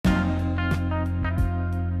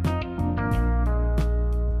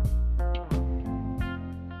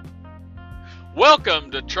Welcome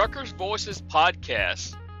to Truckers Voices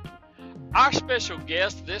Podcast. Our special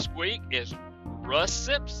guest this week is Russ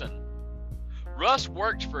Simpson. Russ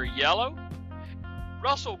works for Yellow.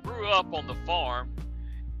 Russell grew up on the farm,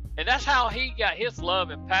 and that's how he got his love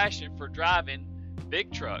and passion for driving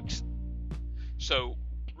big trucks. So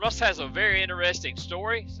Russ has a very interesting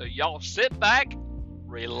story, so y'all sit back,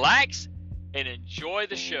 relax, and enjoy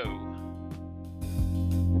the show.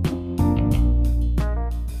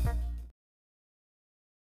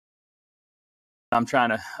 I'm trying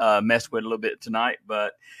to mess with a little bit tonight,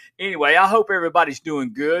 but anyway, I hope everybody's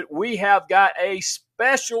doing good. We have got a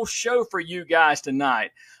special show for you guys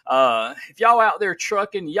tonight. If y'all out there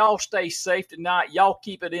trucking, y'all stay safe tonight. Y'all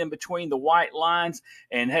keep it in between the white lines,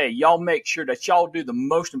 and hey, y'all make sure that y'all do the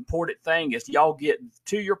most important thing is y'all get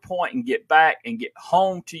to your point and get back and get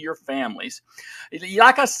home to your families.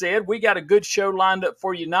 Like I said, we got a good show lined up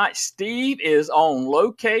for you tonight. Steve is on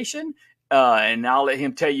location. And I'll let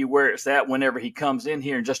him tell you where it's at whenever he comes in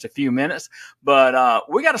here in just a few minutes. But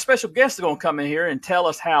we got a special guest that's going to come in here and tell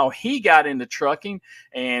us how he got into trucking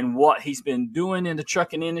and what he's been doing in the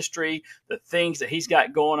trucking industry, the things that he's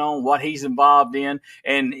got going on, what he's involved in.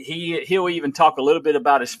 And he'll even talk a little bit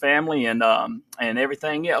about his family and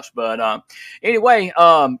everything else. But anyway,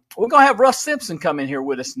 we're going to have Russ Simpson come in here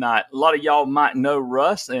with us tonight. A lot of y'all might know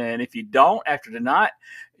Russ. And if you don't, after tonight,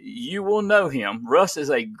 you will know him. Russ is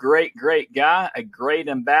a great guy, a great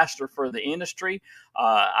ambassador for the industry.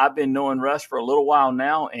 I've been knowing Russ for a little while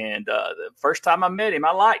now, and the first time I met him,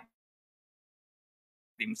 I liked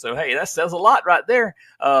him. So, hey, that says a lot right there.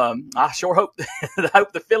 I sure hope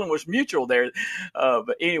the feeling was mutual there.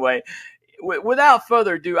 But anyway, without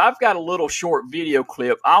further ado, I've got a little short video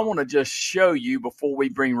clip I want to just show you before we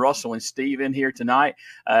bring Russell and Steve in here tonight.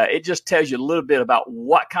 It just tells you a little bit about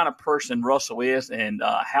what kind of person Russell is and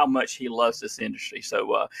how much he loves this industry.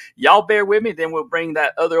 So y'all bear with me. Then we'll bring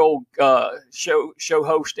that other old show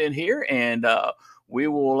host in here, and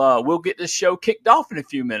we'll get this show kicked off in a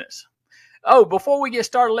few minutes. Oh, before we get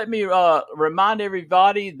started, let me remind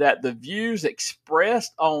everybody that the views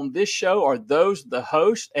expressed on this show are those of the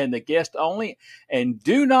host and the guest only and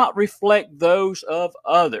do not reflect those of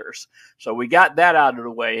others. So we got that out of the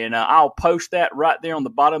way, and I'll post that right there on the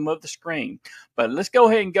bottom of the screen. But let's go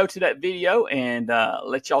ahead and go to that video and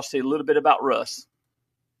let y'all see a little bit about Russ.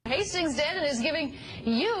 Hastings did and is giving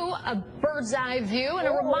you a bird's eye view and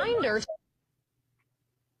a reminder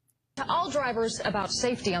to all drivers about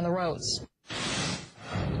safety on the roads.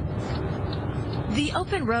 The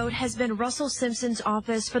open road has been Russell Simpson's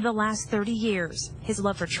office for the last 30 years. His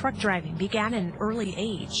love for truck driving began at an early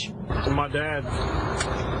age. My dad,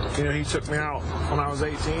 he took me out when I was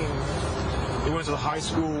 18. He went to the high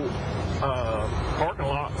school parking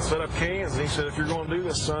lot, set up cans, and he said, if you're going to do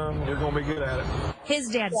this, son, you're going to be good at it. His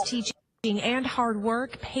dad's teaching and hard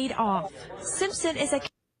work paid off. Simpson is a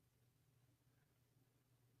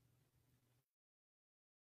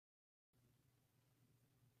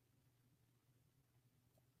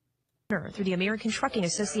through the American Trucking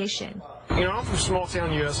Association. I'm from small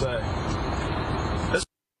town USA. This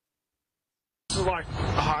is like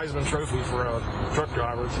a Heisman Trophy for a truck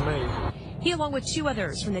driver to me. He, along with two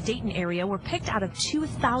others from the Dayton area, were picked out of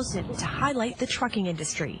 2,000 to highlight the trucking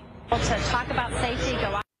industry. To talk about safety,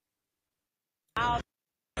 go out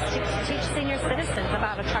to teach senior citizens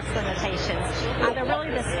about a truck's limitations. They're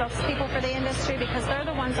really the spokespeople for the industry because they're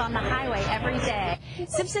the ones on the highway every day.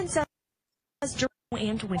 Simpson says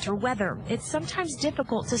and winter weather, it's sometimes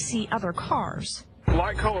difficult to see other cars.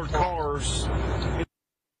 Light-colored cars,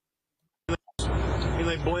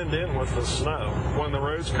 they blend in with the snow. When the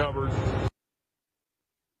road's covered,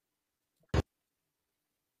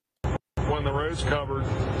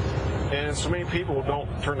 and so many people don't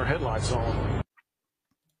turn their headlights on.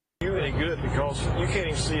 You ain't good because you can't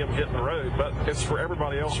even see them hitting the road, but it's for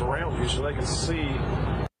everybody else around you so they can see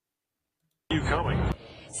you coming.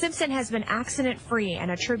 Simpson has been accident-free and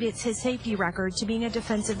attributes his safety record to being a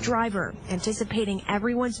defensive driver, anticipating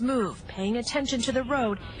everyone's move, paying attention to the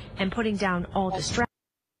road, and putting down all distractions.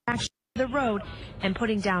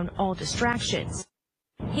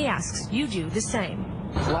 He asks you do the same.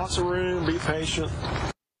 Lots of room, be patient.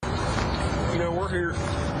 We're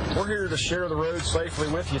here to share the road safely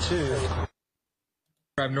with you too.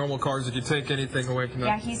 Drive normal cars if you take anything away from them.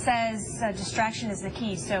 Yeah, he says distraction is the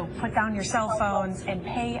key, so put down your cell phones and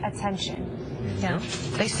pay attention. Yeah,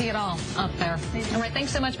 they see it all up there. All right,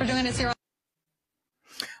 thanks so much for joining us here.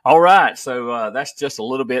 All right, so that's just a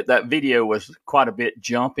little bit. That video was quite a bit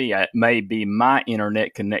jumpy. It may be my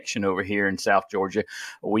internet connection over here in South Georgia.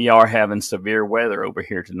 We are having severe weather over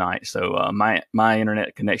here tonight, so my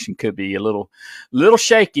internet connection could be a little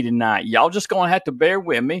shaky tonight. Y'all just gonna have to bear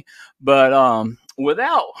with me. But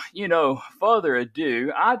without further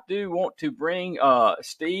ado, I do want to bring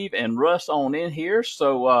Steve and Russ on in here.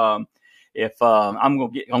 So if I'm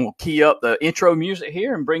gonna key up the intro music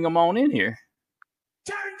here and bring them on in here.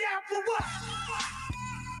 Turn down for what?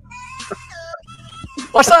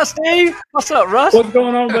 What's up, Steve? What's up, Russ? What's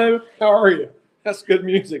going on, baby? How are you? That's good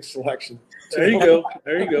music selection. There you go.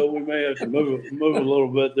 There you go. We may have to move a little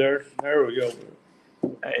bit there. There we go.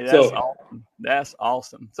 Hey, that's awesome. That's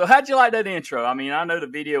awesome. So how'd you like that intro? I mean, I know the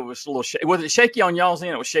video was a little shaky. Was it shaky on y'all's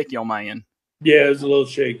end? It was shaky on my end. Yeah, it's a little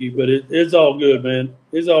shaky, but it's all good, man.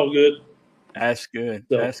 It's all good. That's good.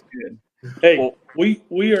 So, that's good. Hey, well,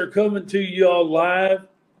 we are coming to y'all live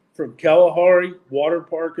from Kalahari Water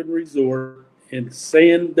Park and Resort in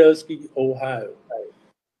Sandusky, Ohio.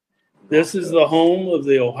 This is the home of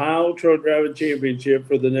the Ohio Truck Driving Championship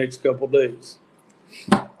for the next couple days.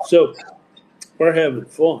 So we're having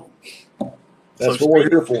fun. That's what we're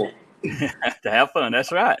here for. To have fun.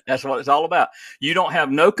 That's right. That's what it's all about. You don't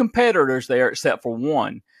have no competitors there except for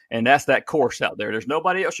one, and that's that course out there. There's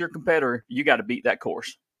nobody else your competitor. You got to beat that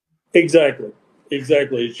course. Exactly.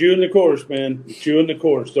 It's you and the course, man. It's you and the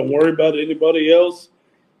course. Don't worry about anybody else.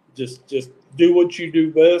 Just do what you do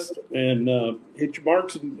best and hit your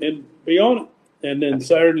marks and be on it. And then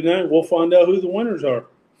Saturday night, we'll find out who the winners are.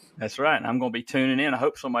 That's right. I'm going to be tuning in. I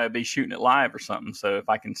hope somebody will be shooting it live or something. So if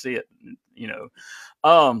I can see it,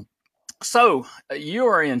 So you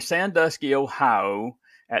are in Sandusky, Ohio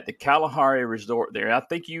at the Kalahari Resort there. I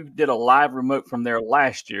think you did a live remote from there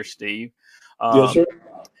last year, Steve. Yes, sir.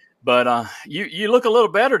 But you look a little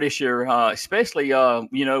better this year, especially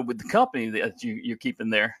with the company that you're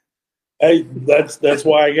keeping there. Hey, that's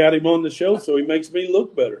why I got him on the show, so he makes me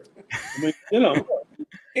look better. I mean,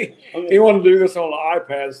 he wanted to do this on an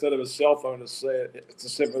iPad instead of a cell phone to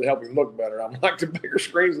simply help him look better. I'm like, the bigger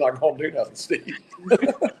screen's not going to do nothing, Steve.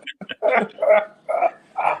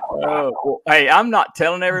 Well, hey, I'm not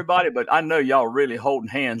telling everybody, but I know y'all really holding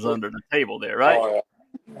hands under the table there, right? Oh, yeah.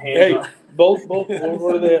 Hey, both. What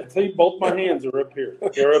are they? See, both my hands are up here.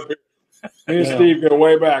 They're up here. Me and Steve go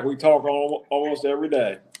way back. We talk almost every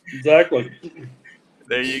day. Exactly.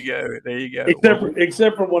 There you go.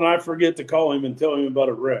 Except for when I forget to call him and tell him about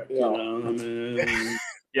a wreck. Yeah.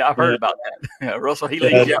 Yeah, I've heard about that. Russell, he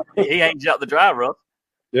hangs out the drive, Russ.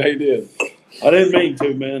 Yeah, he did. I didn't mean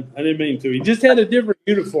to, man. I didn't mean to. He just had a different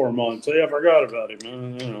uniform on, so I forgot about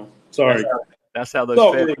him. Sorry. That's how those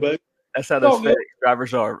FedEx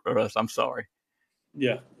drivers are, Russ. I'm sorry.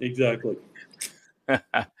 Yeah, exactly.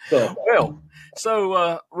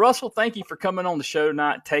 So Russell, thank you for coming on the show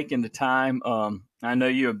tonight, taking the time. I know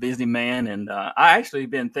you're a busy man, and I actually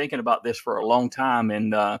been thinking about this for a long time.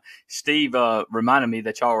 And Steve reminded me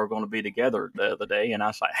that y'all were going to be together the other day, and I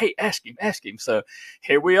was like, "Hey, ask him." So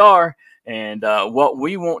here we are. And what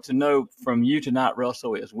we want to know from you tonight,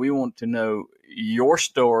 Russell, is we want to know your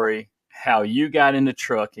story, how you got into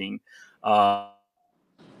trucking, and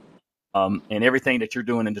everything that you're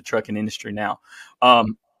doing in the trucking industry now.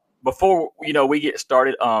 Before we get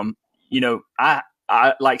started,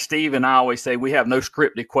 I like Steve and I always say, we have no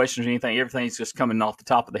scripted questions or anything. Everything's just coming off the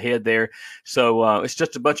top of the head there. So it's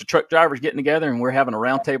just a bunch of truck drivers getting together, and we're having a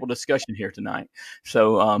roundtable discussion here tonight.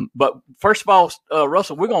 So, but first of all,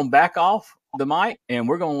 Russell, we're going to back off the mic, and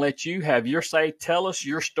we're going to let you have your say. Tell us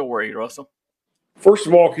your story, Russell. First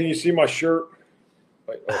of all, can you see my shirt?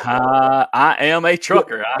 I am a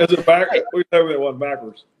trucker. Is it back? We know that one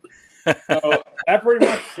backwards. That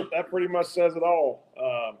pretty much says it all.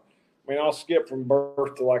 I mean, I'll skip from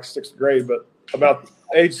birth to like 6th grade, but about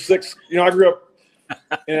age 6, I grew up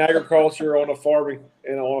in agriculture on a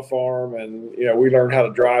farm, and we learned how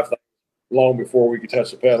to drive things long before we could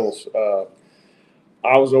touch the pedals.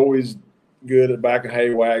 I was always good at backing hay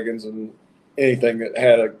wagons and anything that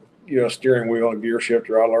had a steering wheel and gear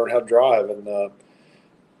shifter. I learned how to drive, and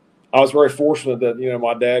I was very fortunate that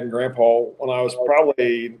my dad and grandpa, when I was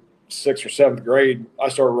probably 6th or 7th grade, I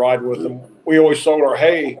started riding with them. We always sold our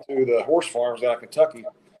hay to the horse farms out of Kentucky,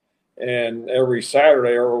 and every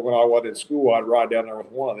Saturday, or when I wasn't in school, I'd ride down there with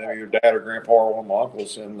one of them, either dad or grandpa or one of my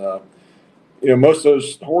uncles. And most of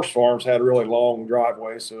those horse farms had really long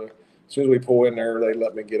driveways, so as soon as we pull in there, they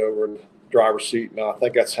let me get over in the driver's seat, and I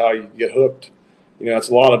think that's how you get hooked. It's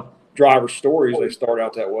a lot of driver stories. They start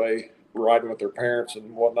out that way, riding with their parents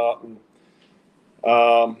and whatnot. And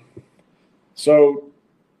so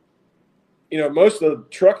you know, most of the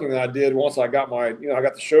trucking that I did once I got my, you know, I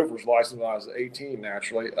got the chauffeur's license when I was 18,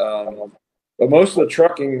 naturally. But most of the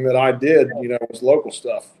trucking that I did, you know, was local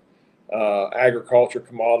stuff, agriculture,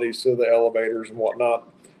 commodities, so the elevators and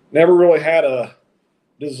whatnot. Never really had a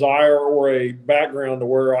desire or a background to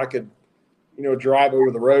where I could, you know, drive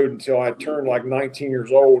over the road until I turned like 19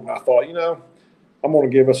 years old. And I thought, you know, I'm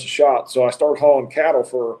going to give us a shot. So I started hauling cattle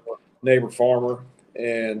for a neighbor farmer,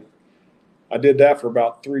 and I did that for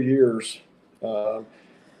about 3 years.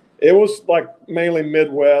 It was like mainly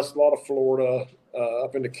Midwest, a lot of Florida,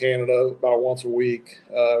 up into Canada about once a week.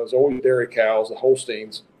 It was always dairy cows, the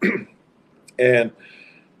Holsteins. And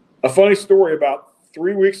a funny story, about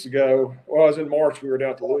 3 weeks ago, well, I was in March, we were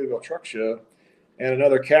down at the Louisville Truck Show, and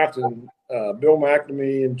another captain, Bill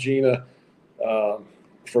McNamee and Gina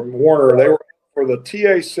from Warner, they were for the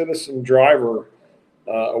TA Citizen Driver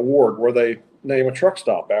Award, where they name a truck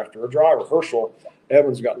stop after a driver. Herschel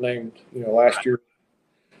Evans got named, you know, last year.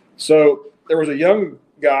 So there was a young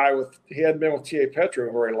guy he hadn't been with TA Petro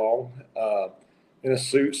very long, in a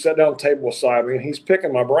suit, sat down at the table beside me, and he's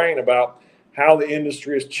picking my brain about how the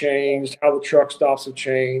industry has changed, how the truck stops have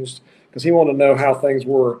changed, because he wanted to know how things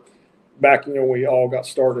were back, you know, when we all got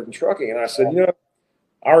started in trucking. And I said, you know,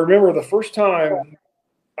 I remember the first time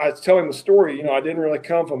I was telling the story, you know, I didn't really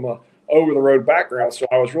come from a over-the-road background, so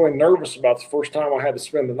I was really nervous about the first time I had to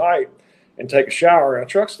spend the night and take a shower in a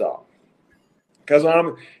truck stop, because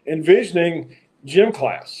I'm envisioning gym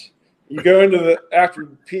class. You go into after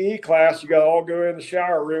PE class, you got to all go in the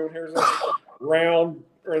shower room. Here's a round,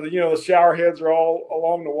 or the shower heads are all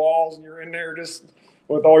along the walls, and you're in there just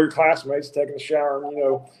with all your classmates taking a shower. And, you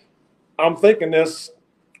know, I'm thinking this,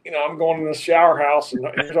 you know, I'm going in the shower house, and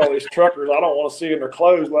there's all these truckers I don't want to see in their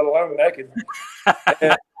clothes, let alone naked.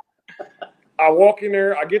 And I walk in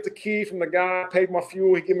there, I get the key from the guy, paid my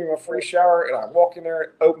fuel, he gave me my free shower, and I walk in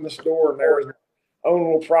there, open this door, and there's my own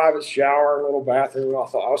little private shower, little bathroom. I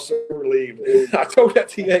thought I was so relieved. I told that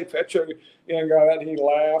TA Petro young guy that, and he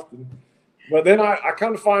laughed. But then I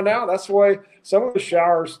come to find out that's the way some of the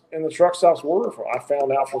showers in the truck stops were. I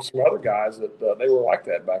found out from some other guys that they were like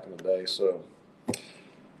that back in the day. So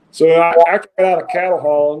after I got out of cattle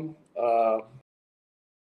hauling,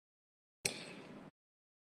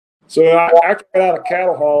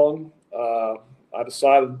 I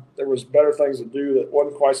decided there was better things to do that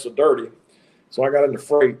wasn't quite so dirty. So I got into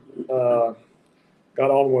freight. Got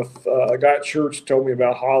on with a guy at church told me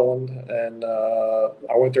about Holland, and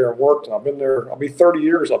I went there and worked. And I've been there. I'll be 30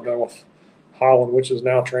 years I've been with Holland, which is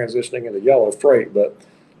now transitioning into yellow freight. But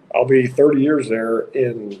I'll be 30 years there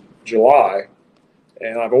in July,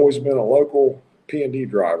 and I've always been a local P&D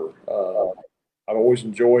driver. I've always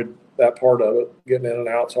enjoyed that part of it, getting in and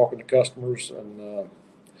out, talking to customers. And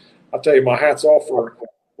I'll tell you, my hat's off for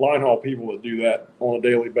line haul people that do that on a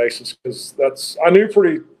daily basis, because I knew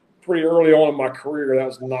pretty early on in my career that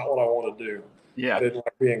was not what I wanted to do. Yeah. I didn't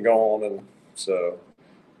like being gone, and so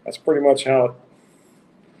that's pretty much how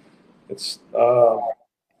it's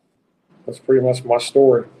that's pretty much my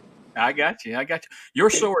story. I got you. Your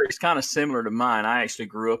story is kind of similar to mine. I actually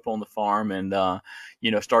grew up on the farm, and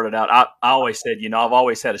started out. I always said, I've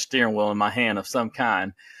always had a steering wheel in my hand of some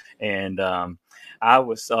kind, and I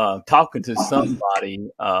was talking to somebody,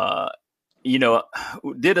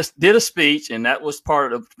 did a speech, and that was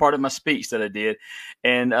part of my speech that I did.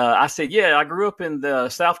 And I said, yeah, I grew up in the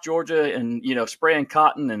South Georgia, and spraying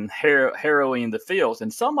cotton and harrowing the fields.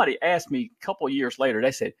 And somebody asked me a couple of years later,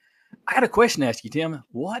 they said, I got a question to ask you, Tim.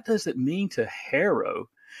 What does it mean to harrow?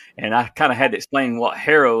 And I kind of had to explain what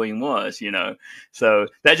harrowing was, So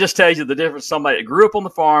that just tells you the difference. Somebody that grew up on the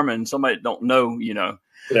farm and somebody that don't know,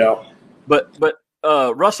 Yeah. But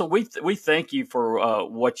Russell, we thank you for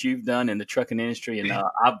what you've done in the trucking industry, and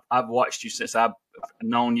I've watched you since I've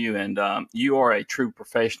known you, and you are a true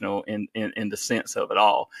professional in the sense of it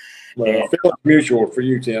all. Well, I feel it's mutual for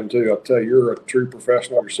you, Tim, too. I'll tell you, you're a true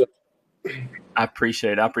professional yourself. I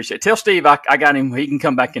appreciate it. Tell Steve I got him. He can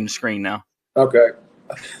come back in the screen now. Okay.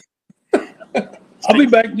 I'll be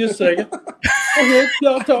back in just a second. Go ahead,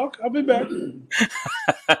 y'all talk. I'll be back.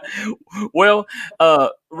 Well,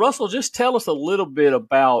 Russell, just tell us a little bit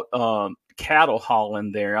about cattle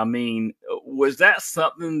hauling there. I mean, was that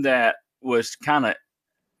something that was kind of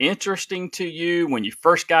interesting to you when you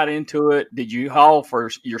first got into it? Did you haul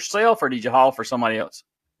for yourself, or did you haul for somebody else?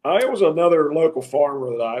 It was another local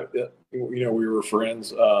farmer that we were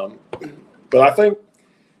friends. But I think,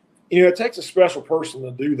 it takes a special person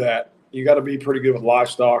to do that. You got to be pretty good with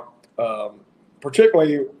livestock,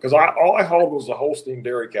 particularly because all I hauled was a Holstein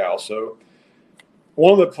dairy cow. So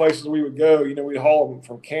one of the places we would go, we'd haul them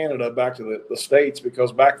from Canada back to the States,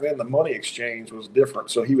 because back then the money exchange was different.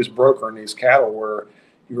 So he was brokering these cattle where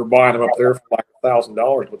you were buying them up there for like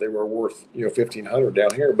 $1,000, but they were worth, $1,500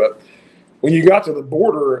 down here. But when you got to the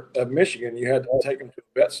border of Michigan, you had to take them to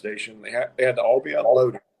the vet station. They had to all be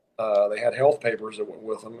unloaded. They had health papers that went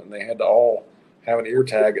with them, and they had to all have an ear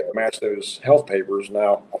tag that matched those health papers.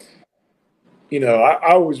 Now, I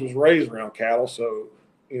always was raised around cattle, so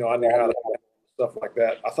I knew how to stuff like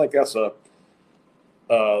that. I think that's a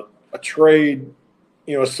trade,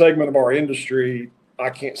 a segment of our industry. I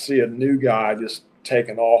can't see a new guy just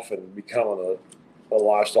taking off and becoming a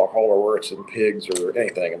livestock hauler where it's in pigs or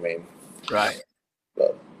anything. I mean, right.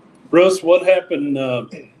 But, Russ, what happened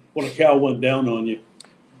when a cow went down on you?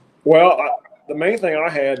 Well, the main thing I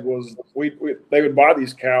had was they would buy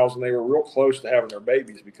these cows, and they were real close to having their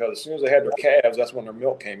babies, because as soon as they had their calves, that's when their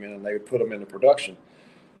milk came in, and they would put them into production.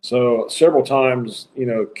 So several times,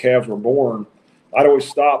 calves were born. I'd always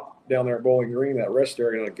stop down there at Bowling Green, that rest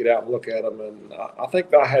area, and I'd get out and look at them. And I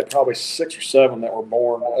think I had probably 6 or 7 that were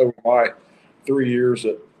born over my 3 years.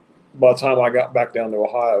 By the time I got back down to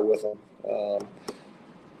Ohio with them.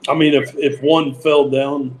 I mean, if one fell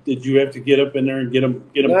down, did you have to get up in there and get them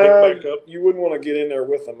No, picked back up? You wouldn't want to get in there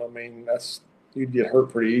with them. I mean, you'd get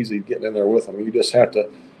hurt pretty easy getting in there with them. You just have to.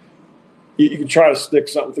 You can try to stick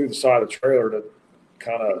something through the side of the trailer to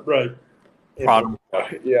kind of right.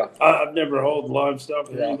 Yeah, I've never hauled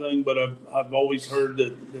livestock or anything, but I've always heard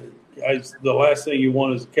that the last thing you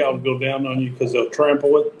want is a cow to go down on you, because they'll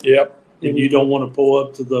trample it. Yep. And you don't want to pull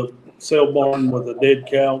up to the sale barn with a dead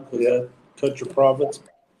cow, because that cuts your profits.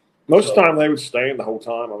 Most of the time they would stand the whole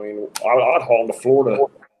time. I mean, I'd haul them to Florida.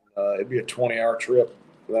 It'd be a 20-hour trip.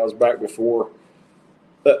 That was back before.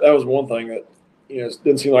 That was one thing that it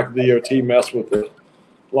didn't seem like the DOT messed with the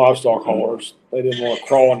livestock haulers. They didn't want to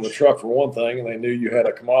crawl in the truck for one thing, and they knew you had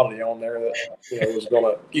a commodity on there that was going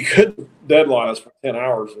to. You couldn't deadline us for 10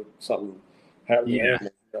 hours if something happened. Yeah.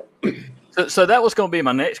 So that was going to be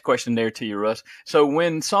my next question there to you, Russ. So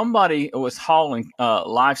when somebody was hauling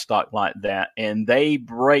livestock like that and they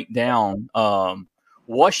break down,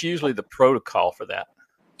 what's usually the protocol for that?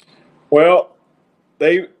 Well,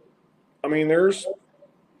 there's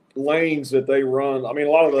lanes that they run. I mean, a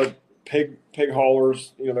lot of the pig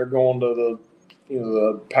haulers, they're going to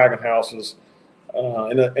the packing houses.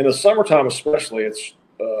 In the summertime especially, it's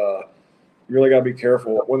you really got to be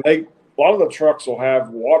careful. A lot of the trucks will have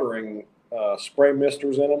watering spray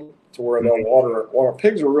misters in them to where they'll water.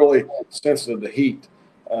 Pigs are really sensitive to heat.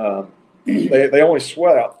 They only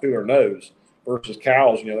sweat out through their nose, versus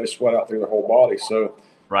cows, they sweat out through their whole body. So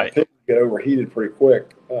pigs get overheated pretty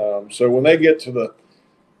quick. So when they get to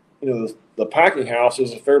the packing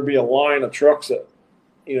houses, if there'd be a line of trucks that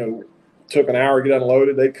took an hour to get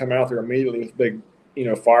unloaded, they'd come out there immediately with big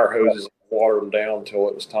fire hoses and water them down until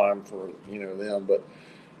it was time for them. But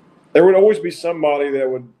there would always be somebody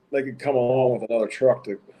they could come along with another truck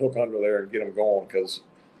to hook under there and get them going, because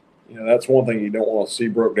that's one thing you don't want to see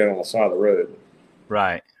broke down on the side of the road.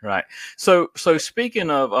 Right. So speaking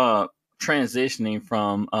of transitioning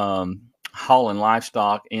from hauling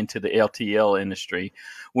livestock into the LTL industry,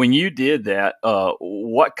 when you did that,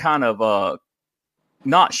 what kind of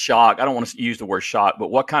not shock, I don't want to use the word shock, but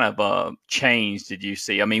what kind of change did you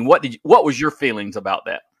see? I mean, what was your feelings about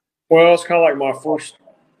that? Well, it's kind of like my first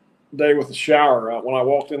day with the shower. When I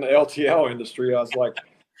walked in the LTL industry, I was like,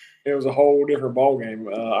 it was a whole different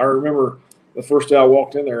ballgame. I remember the first day I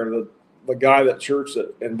walked in there, the guy at church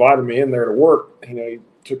that invited me in there to work, he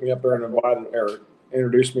took me up there and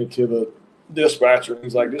introduced me to the dispatcher.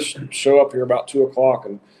 He's like, just show up here about 2 o'clock.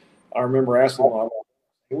 And I remember asking him,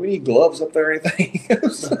 do we need gloves up there or anything?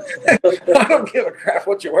 I don't give a crap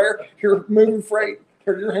what you wear. You're moving freight.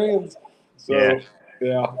 They're your hands. So,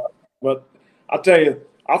 yeah. But I tell you,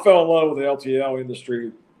 I fell in love with the LTL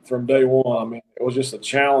industry from day one. I mean, it was just a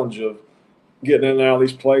challenge of getting in and out of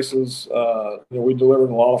these places. We delivered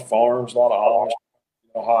in a lot of farms, a lot of Amish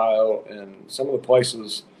in Ohio, and some of the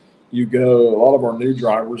places you go, a lot of our new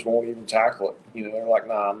drivers won't even tackle it. They're like,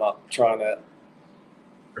 nah, I'm not trying that.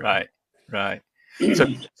 Right. So,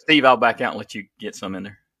 Steve, I'll back out and let you get some in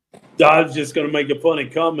there. I was just going to make a funny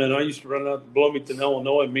comment. I used to run out to Bloomington,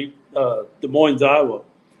 Illinois, meet Des Moines, Iowa.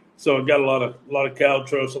 So I got a lot of cow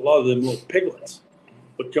trucks. A lot of them little piglets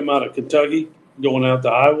would come out of Kentucky, going out to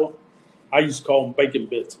Iowa. I used to call them bacon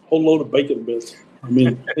bits. A whole load of bacon bits. I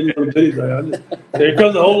mean, here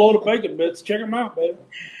comes a whole load of bacon bits. Check them out, baby.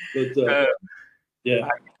 But yeah.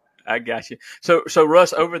 I got you. So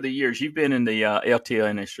Russ, over the years, you've been in the LTL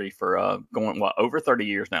industry for going over 30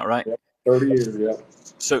 years now, right? Yeah, 30 years, yeah.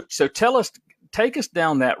 So tell us take us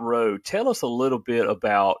down that road. Tell us a little bit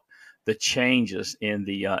about the changes in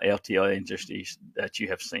the LTL industries that you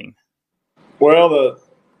have seen. Well, the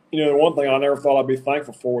one thing I never thought I'd be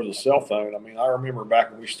thankful for was a cell phone. I mean, I remember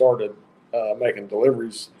back when we started making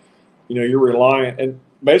deliveries, you're relying, and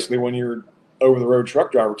basically when you're over the road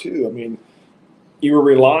truck driver too, I mean, you were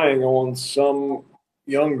relying on some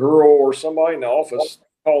young girl or somebody in the office to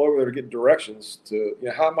call over there to get directions to,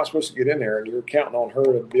 how am I supposed to get in there? And you're counting on her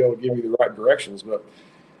to be able to give you the right directions. But,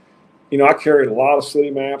 I carried a lot of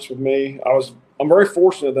city maps with me. I'm very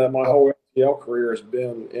fortunate that my whole LTL career has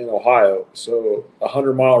been in Ohio. So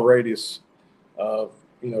 100-mile radius of,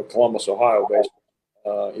 Columbus, Ohio,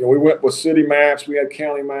 basically. We went with city maps. We had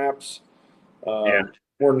county maps.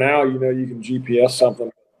 Where now, you can GPS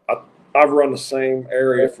something. I've run the same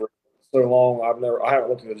area for so long. I haven't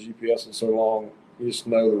looked at the GPS in so long. You just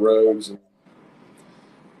know the roads.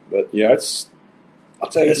 But yeah, I'll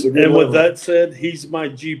tell you, it's a good and one. with that said, he's my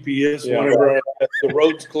GPS. Yeah. Whenever the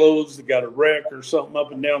road's closed, they got a wreck or something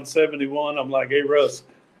up and down 71, I'm like, hey, Russ,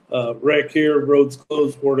 wreck here, road's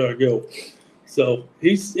closed, where do I go? So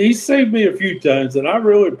he's saved me a few times, and I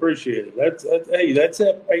really appreciate it. That's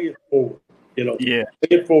that pay it forward. Pay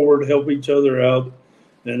it forward, help each other out,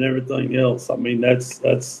 and everything else. I mean, that's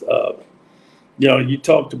you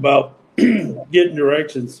talked about getting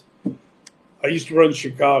directions. I used to run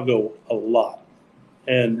Chicago a lot.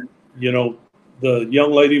 And, the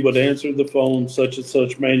young lady would answer the phone, such and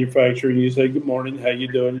such manufacturer, and you say, good morning, how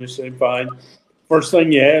you doing? You say, fine. First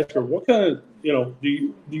thing you ask her, what kind of,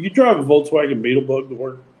 do you drive a Volkswagen Beetlebug to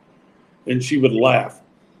work? And she would laugh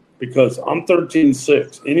because I'm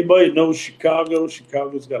 13.6. Anybody that knows Chicago's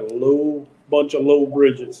got a bunch of low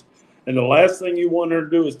bridges. And the last thing you want her to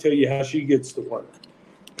do is tell you how she gets to work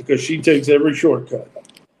because she takes every shortcut.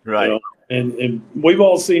 Right. And we've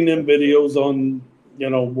all seen them videos on,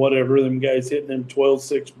 whatever, them guys hitting them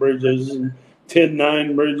 12.6 bridges and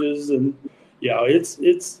 10.9 bridges. And yeah, it's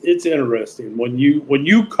interesting. When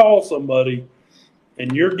you call somebody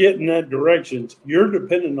and you're getting that directions, you're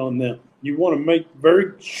dependent on them. You want to make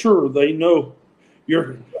very sure they know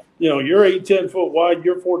you're 8-10 foot wide,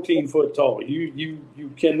 you're 14 foot tall. You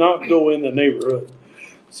cannot go in the neighborhood.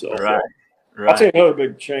 So right. I'll tell you another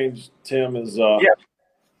big change, Tim, is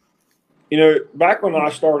back when I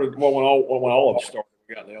started, when all of us started,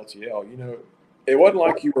 we got in the LTL, it wasn't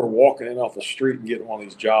like you were walking in off the street and getting one of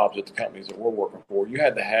these jobs at the companies that we're working for. You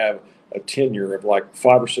had to have a tenure of like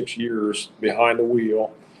 5 or 6 years behind the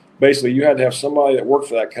wheel. Basically, you had to have somebody that worked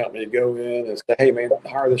for that company to go in and say, hey, man,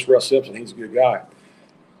 hire this Russ Simpson. He's a good guy.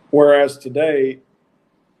 Whereas today,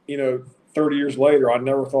 30 years later, I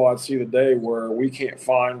never thought I'd see the day where we can't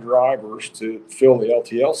find drivers to fill the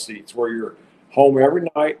LTL seats, where you're home every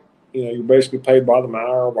night. You're basically paid by the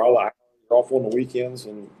hour or by the hour. You're off on the weekends,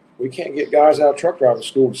 and we can't get guys out of truck driving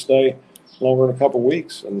school to stay longer than a couple of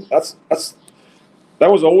weeks. And that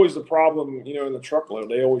was always the problem, in the truckload.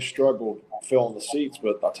 They always struggled filling the seats,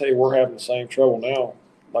 but I tell you, we're having the same trouble now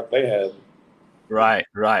like they had. Right.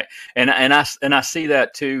 And I see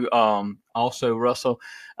that too. Also, Russell,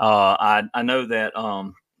 I know that,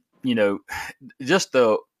 just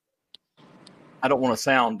I don't want to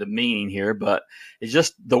sound demeaning here, but it's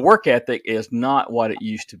just the work ethic is not what it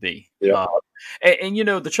used to be. Yeah. And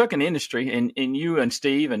the trucking industry, and you and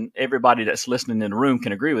Steve and everybody that's listening in the room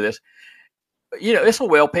can agree with this. It's a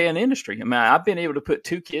well-paying industry. I mean, I've been able to put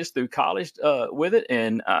 2 kids through college with it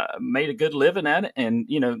and made a good living at it, and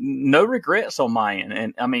no regrets on my end.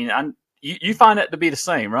 And I mean, you find that to be the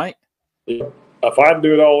same, right? Yeah. If I'd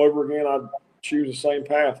do it all over again, I'd choose the same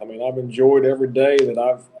path. I mean, I've enjoyed every day that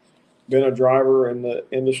I've been a driver in the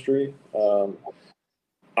industry.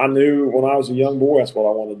 I knew when I was a young boy that's what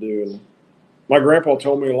I wanted to do. And my grandpa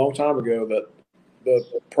told me a long time ago that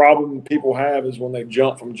the problem people have is when they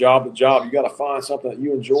jump from job to job. You got to find something that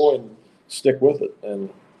you enjoy and stick with it. And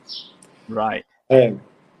right. And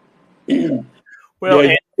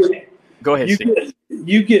well, go ahead.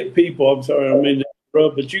 You get people. I'm sorry, I mean to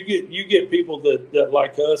interrupt, but you get people that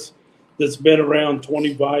like us that's been around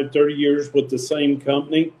 25, 30 years with the same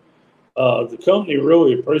company. The company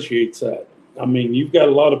really appreciates that. I mean, you've got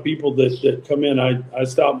a lot of people that come in. I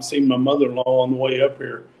stopped and seen my mother-in-law on the way up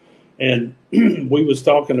here, and we was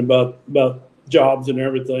talking about jobs and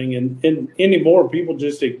everything. And anymore, people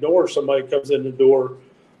just ignore somebody comes in the door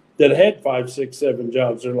that had 5, 6, 7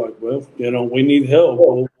 jobs. They're like, well, we need help.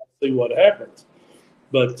 We'll see what happens.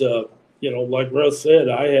 But like Russ said,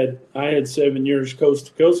 I had 7 years coast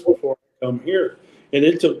to coast before I come here. And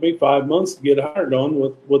it took me 5 months to get hired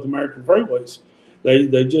on with American Freightways.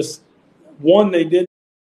 They just, they didn't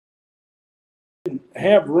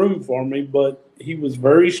have room for me, but he was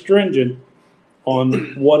very stringent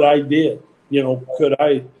on what I did. You know, could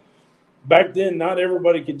I? Back then, not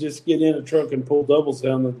everybody could just get in a truck and pull doubles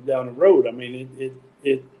down the road. I mean,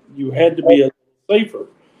 it you had to be a little safer,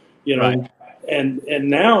 you know. Right. And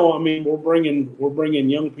now, I mean, we're bringing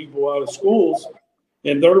young people out of schools,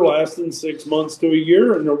 and they're lasting 6 months to a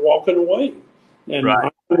year, and they're walking away. And Right.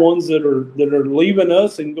 I'm the ones that are leaving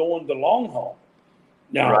us and going to long haul.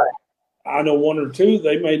 Now, Right. I know one or two.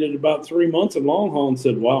 They made it about 3 months in long haul and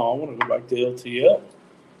said, "Wow, I want to go back to LTL."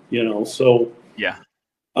 You know, so Yeah.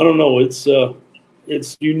 I don't know.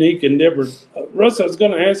 It's unique and different. Russ, I was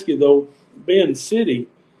going to ask you though, being city,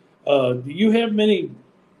 do you have many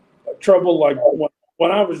trouble like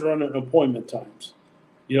when I was running appointment times?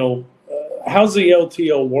 You know, how's the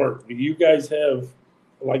LTL work? Do you guys have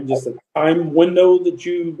like just a time window that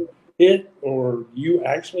you hit, or you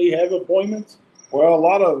actually have appointments?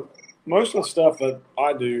 Well, most of the stuff that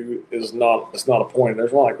I do it's not appointed.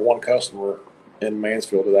 There's only like one customer in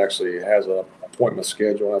Mansfield that actually has an appointment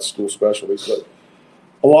schedule, and that's school specialties. But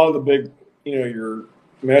a lot of the big, your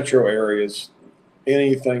metro areas,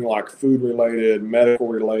 anything like food related, medical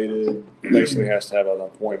related, basically has to have an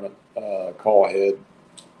appointment call ahead.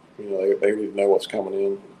 They need to know what's coming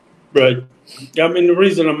in. Right. I mean, the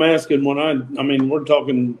reason I'm asking I mean, we're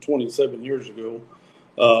talking 27 years ago,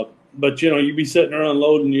 but you'd be sitting there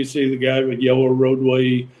unloading, and you see the guy with yellow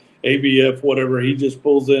roadway, ABF, whatever. He just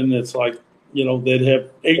pulls in. It's like, they'd have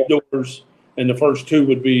 8 doors, and the first 2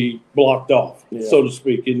 would be blocked off, so to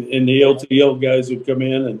speak. And the LTL guys would come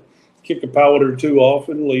in and kick a pallet or 2 off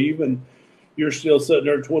and leave, and you're still sitting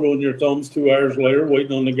there twiddling your thumbs 2 hours later,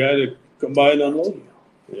 waiting on the guy to come by and unload you.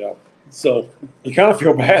 Yeah. So you kind of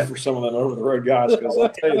feel bad for some of them over the road guys, because I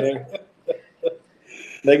tell you,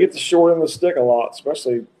 they get the short end of the stick a lot,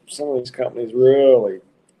 especially some of these companies really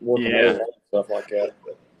working on stuff like that.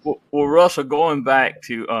 Well, Russell, going back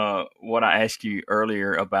to what I asked you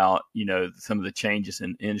earlier about, some of the changes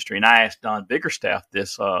in the industry, and I asked Don Biggerstaff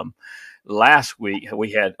this last week.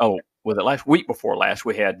 We had, last week before last,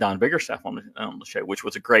 we had Don Biggerstaff on the show, which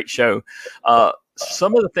was a great show.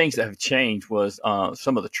 Some of the things that have changed was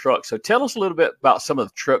some of the trucks. So tell us a little bit about some of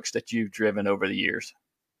the trucks that you've driven over the years.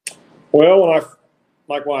 Well,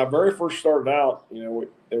 when I very first started out,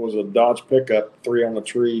 it was a Dodge pickup, 3 on the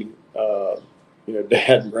tree.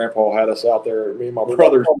 Dad and Grandpa had us out there, me and my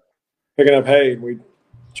brothers, picking up hay, and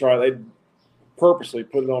they'd purposely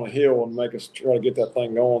put it on a hill and make us try to get that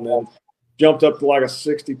thing going. Then jumped up to like a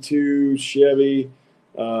 62 Chevy.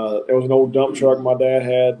 It was an old dump truck my dad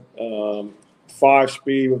had,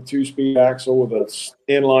 5-speed with 2-speed axle with an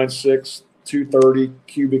inline 6, 230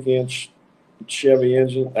 cubic inch Chevy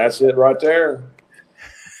engine. That's it right there.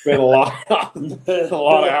 Spent a lot of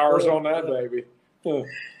hours on that baby.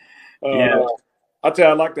 Yeah. I tell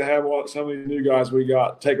you, I'd like to have some of these new guys we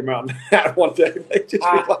got, take them out and hat one day. They just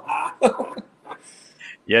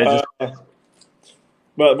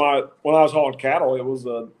but when I was hauling cattle, it was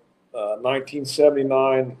a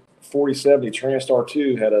 1979 4070 Transtar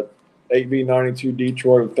 2, had a 8V92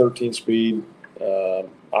 Detroit with 13 speed.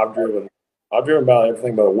 I've driven about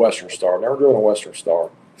everything but a Western Star. Never driven a Western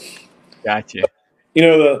Star. Gotcha.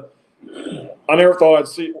 I never thought I'd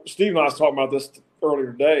see. Steve and I was talking about this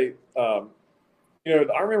earlier today.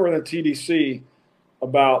 I remember in the TDC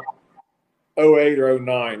about 08 or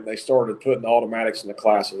 09, they started putting automatics in the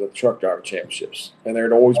classes at the truck driver championships. And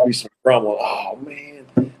there'd always be some grumbling. Oh, man,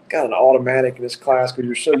 got an automatic in this class because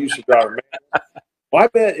you're so used to driving manual. Well, I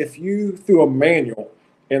bet if you threw a manual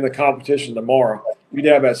in the competition tomorrow, you'd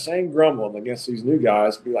have that same grumbling against these new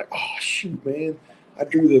guys. Be like, oh, shoot, man, I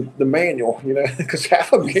drew the manual, because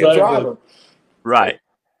half of them can't drive them. Right.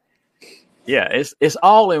 Yeah, it's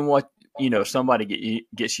all in what somebody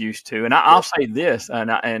gets used to. And I'll say this,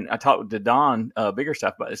 and I talked to Don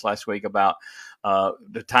Biggerstaff about this last week about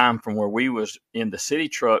the time from where we was in the city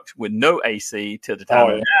trucks with no AC to the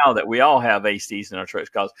time now that we all have ACs in our trucks.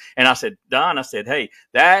 And I said, Don, hey,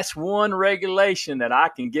 that's one regulation that I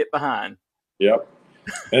can get behind. Yep.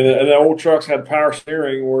 And the old trucks had power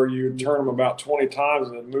steering where you turn them about 20 times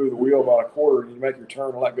and then move the wheel about a quarter, and you make your turn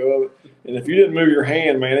and let go of it. And if you didn't move your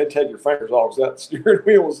hand, man, it'd take your fingers off, because that steering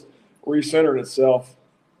wheel was recentering itself.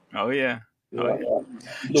 Oh yeah.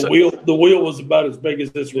 The wheel was about as big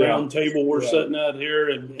as this round table we're sitting out here,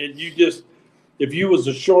 and you just, if you was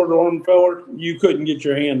a short arm feller, you couldn't get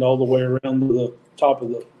your hand all the way around to the top of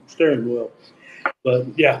the steering wheel. But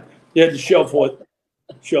yeah, you had to shuffle it.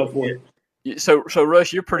 So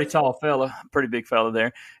Russ, you're a pretty tall fella, pretty big fella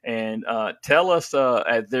there, and tell us,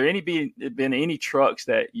 has there been any trucks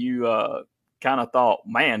that you kind of thought,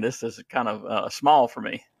 man, this is kind of small for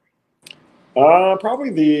me? Probably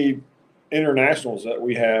the internationals that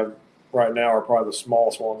we have. right now are probably the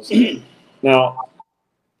smallest ones. Now,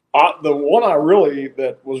 the one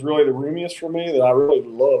that was really the roomiest for me that I really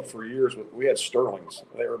loved for years, we had Sterlings.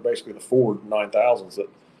 They were basically the Ford 9000s that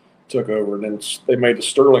took over, and then they made the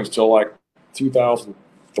Sterlings till like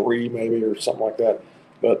 2003 maybe or something like that.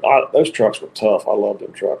 But those trucks were tough. I loved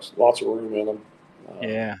them trucks. Lots of room in them.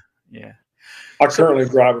 Yeah. I currently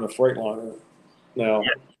driving a Freightliner now,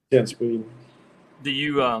 10-speed. Do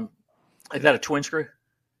you is that a twin screw?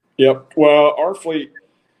 Yep. Well, our fleet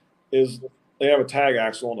they have a tag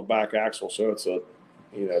axle on the back axle, so it's a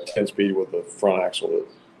 10-speed with the front axle that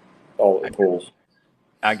all it pulls.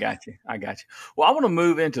 I got you. Well, I want to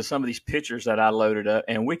move into some of these pictures that I loaded up,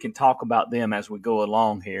 and we can talk about them as we go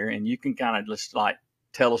along here, and you can kind of just like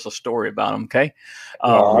tell us a story about them, okay?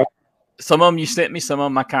 All right. Some of them you sent me, some of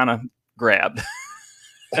them I kind of grabbed.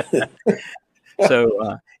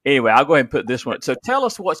 So anyway, I'll go ahead and put this one. So tell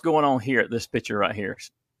us what's going on here at this picture right here.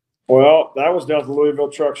 Well, that was down at the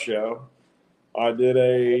Louisville Truck Show. I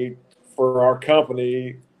did for our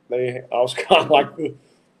company. I was kind of like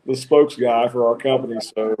the spokes guy for our company,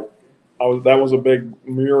 so that was a big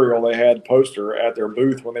mural they had poster at their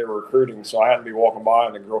booth when they were recruiting. So I happened to be walking by,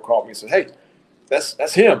 and the girl called me and said, "Hey,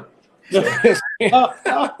 that's him." I'd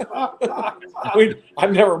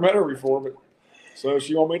never met her before, but so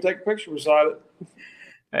she wanted me to take a picture beside it.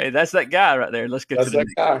 Hey, that's that guy right there. Let's get to that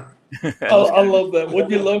guy. I love that.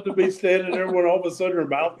 Wouldn't you love to be standing there when all of a sudden her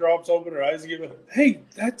mouth drops open, her eyes give it? Hey,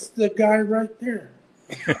 that's the guy right there.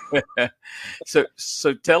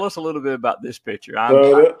 So tell us a little bit about this picture.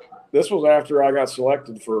 This was after I got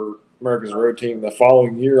selected for America's Road Team. The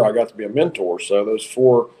following year, I got to be a mentor. So those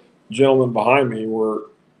 4 gentlemen behind me were,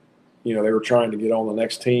 they were trying to get on the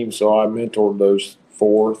next team. So I mentored those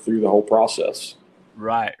 4 through the whole process.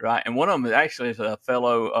 Right. And one of them actually is a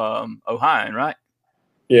fellow Ohioan, right?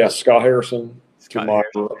 Yeah, Scott Harrison.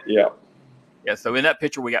 Yeah. So in that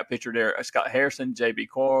picture, we got pictured there Scott Harrison, J.B.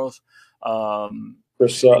 Quarles,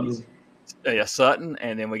 Chris Sutton. Sutton,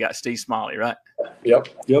 and then we got Steve Smiley, right? Yep.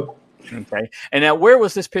 Okay. And now, where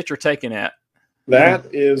was this picture taken at? That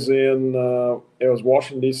is in it was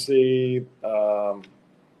Washington, D.C.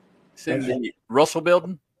 It's in the Russell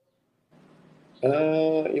Building? I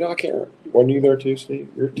can't remember. Weren't you there too, Steve?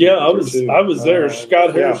 I was there.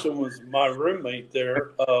 Scott Harrison was my roommate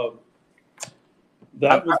there.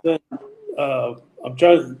 That was in,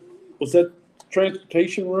 was that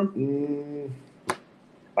transportation room?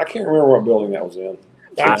 I can't remember what building that was in.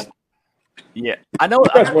 Yeah, I know.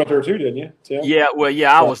 You guys went there too, didn't you, Tim? Yeah, well,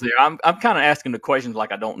 I was there. I'm kind of asking the questions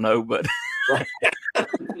like I don't know, but,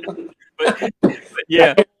 but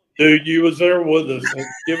yeah. Dude, you was there with us.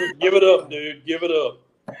 Give it up, dude. Give it up.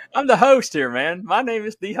 I'm the host here, man. My name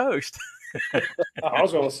is the host. I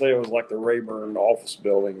was going to say it was like the Rayburn office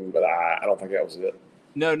building, but I don't think that was it.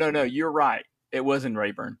 No. You're right. It was in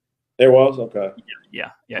Rayburn. It was? Okay.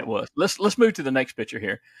 Yeah, it was. Let's move to the next picture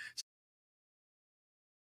here.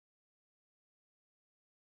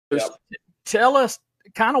 Yep. Tell us,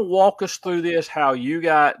 kind of walk us through this, how you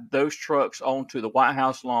got those trucks onto the White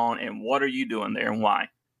House lawn, and what are you doing there and why?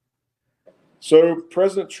 So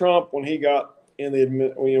President Trump, when he got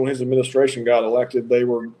when his administration got elected, they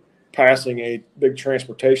were passing a big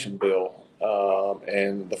transportation bill.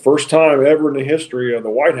 And the first time ever in the history of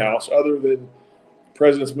the White House, other than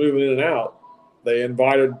presidents moving in and out, they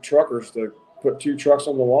invited truckers to put 2 trucks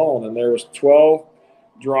on the lawn. And there was 12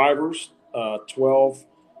 drivers, 12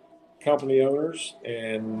 company owners,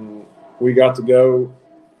 and we got to go.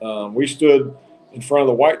 We stood in front of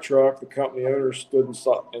the white truck. The company owners stood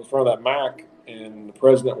in front of that Mack, and the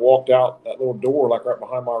president walked out that little door, like right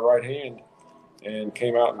behind my right hand, and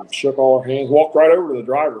came out and shook all our hands, walked right over to the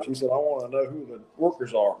drivers. He said, "I want to know who the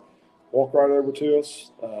workers are." Walked right over to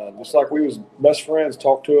us, just like we was best friends,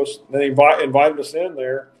 talked to us. Then he invited us in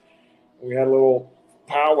there. We had a little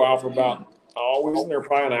powwow for about, we was in there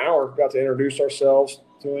probably an hour, got to introduce ourselves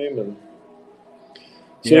to him. And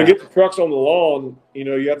so to get the trucks on the lawn,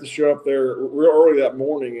 you have to show up there real early that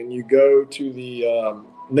morning, and you go to the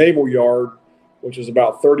naval yard, which is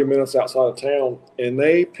about 30 minutes outside of town, and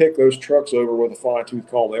they pick those trucks over with a fine-tooth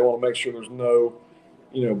comb. They want to make sure there's no,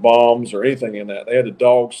 bombs or anything in that. They had the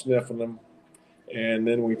dogs sniffing them, and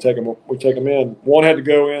then we take them in. One had to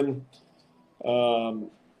go in.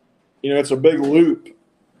 It's a big loop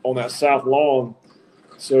on that south lawn,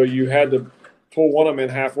 so you had to pull one of them in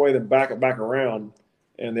halfway, then back it back around,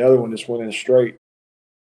 and the other one just went in straight.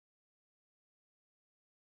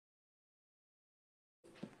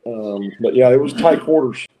 But yeah, it was tight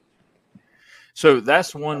quarters. So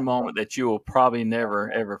that's one moment that you will probably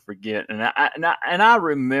never ever forget. And I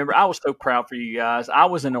remember I was so proud for you guys. I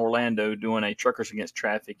was in Orlando doing a Truckers Against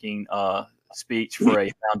Trafficking speech for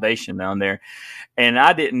a foundation down there, and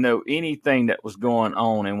I didn't know anything that was going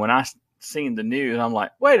on. And when I seen the news, I'm like,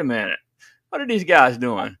 wait a minute, what are these guys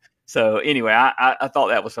doing? So anyway, I thought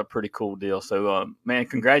that was a pretty cool deal. So man,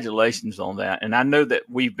 congratulations on that. And I know that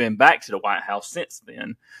we've been back to the White House since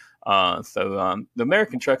then. The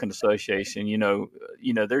American Trucking Association,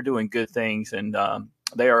 they're doing good things, and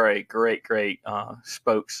they are a great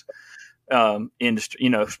spokes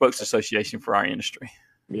industry, spokes association for our industry.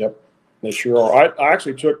 Yep, they sure are. I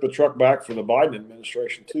actually took the truck back for the Biden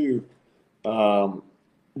administration too.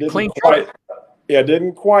 Didn't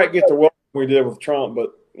quite get the welcome we did with Trump,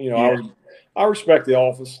 but I respect the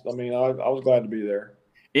office. I mean, I was glad to be there.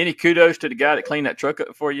 Any kudos to the guy that cleaned that truck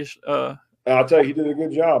up for you? I'll tell you, he did a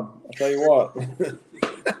good job. I'll tell you what.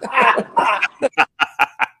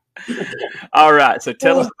 All right. So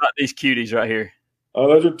tell us about these cuties right here.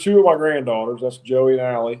 Those are two of my granddaughters. That's Joey and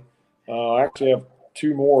Allie. I actually have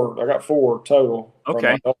two more. I got four total.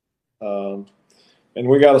 Okay. And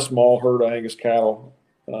we got a small herd of Angus cattle.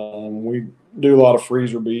 We do a lot of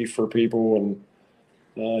freezer beef for people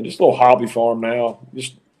and just a little hobby farm now.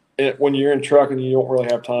 When you're in trucking, you don't really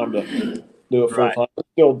have time to do it full time. I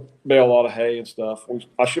still bale a lot of hay and stuff.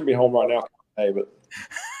 I should be home right now, hay, but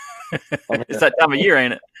it's that time of year,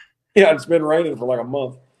 ain't it? Yeah, it's been raining for like a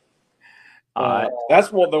month. That's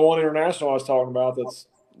the one international I was talking about. That's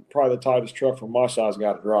probably the tightest truck for my size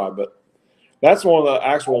guy to drive. But that's one of the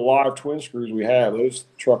actual live twin screws we have. Those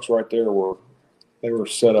trucks right there were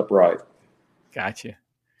set up right. Gotcha.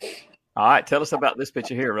 All right, tell us about this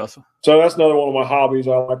picture here, Russell. So that's another one of my hobbies.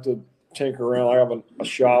 I like to tinker around. I have a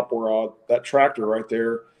shop where that tractor right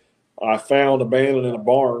there I found abandoned in a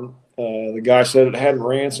barn. The guy said it hadn't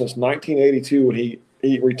ran since 1982 when he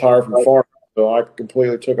retired from farming. So I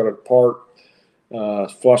completely took it apart,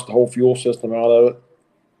 flushed the whole fuel system out of it,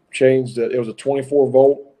 changed it. It was a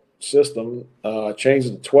 24-volt system. Changed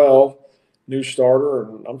it to 12, new starter,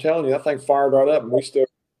 and I'm telling you, that thing fired right up. And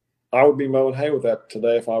I would be mowing hay with that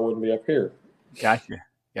today if I wouldn't be up here. Gotcha.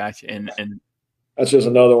 And that's just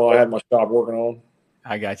another one I had my shop working on.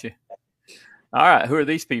 I got you. All right. Who are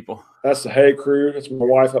these people? That's the hay crew. That's my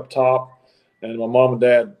wife up top and my mom and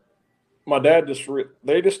dad. My dad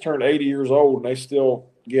they just turned 80 years old and they still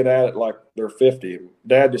get at it like they're 50.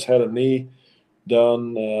 Dad just had a knee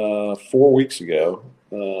done 4 weeks ago.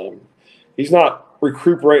 He's not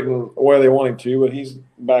recuperating the way they want him to, but he's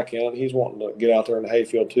back in it. He's wanting to get out there in the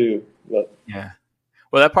hayfield too. But yeah.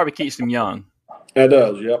 Well, that probably keeps them young. It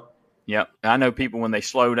does, yep. Yep. I know people when they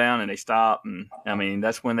slow down and they stop, and I mean,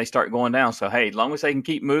 that's when they start going down. So, hey, as long as they can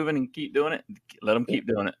keep moving and keep doing it, let them keep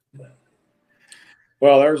doing it.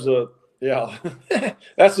 Well, that's the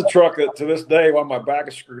truck that to this day while my back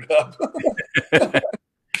is screwed up.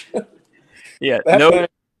 Yeah.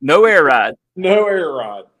 No air ride. No air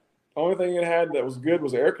ride. Only thing it had that was good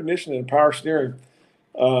was air conditioning and power steering.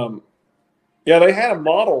 They had a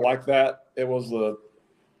model like that. It was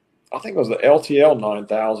I think it was the LTL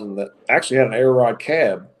 9000 that actually had an air ride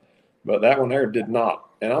cab, but that one there did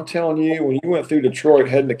not. And I'm telling you, when you went through Detroit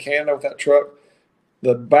heading to Canada with that truck,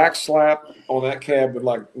 the back slap on that cab would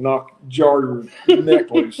jar your neck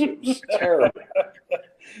loose. It was terrible.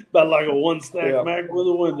 About like a one-stack Mac with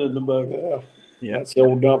a window in the back. Yeah. That's the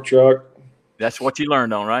old dump truck. That's what you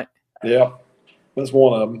learned on, right? Yeah. That's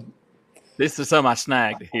one of them. This is some I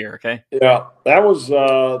snagged here, okay? Yeah. That was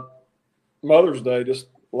Mother's Day just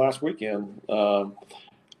last weekend.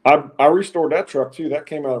 I restored that truck too. That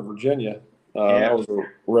came out of Virginia. That was a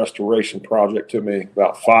restoration project. Took me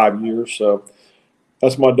about 5 years. So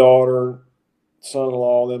that's my daughter,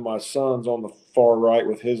 son-in-law. Then my son's on the far right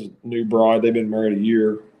with his new bride. They've been married a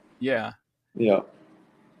year. Yeah. Yeah.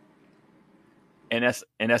 And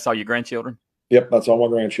that's all your grandchildren? Yep, that's all my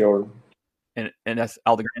grandchildren. And that's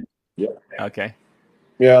all the grandchildren? Yep. Okay.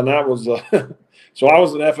 Yeah, and that was so I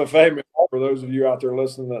was an FFA member, for those of you out there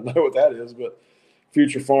listening that know what that is, but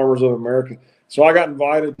Future Farmers of America. So I got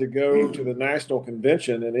invited to go to the national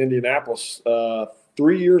convention in Indianapolis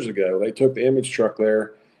 3 years ago. They took the image truck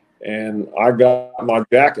there, and I got my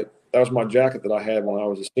jacket. That was my jacket that I had when I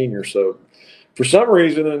was a senior. So for some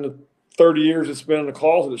reason, in the 30 years it's been in the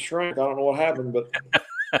closet, it shrank. I don't know what happened, but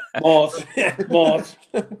moss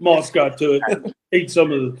got to it. Ate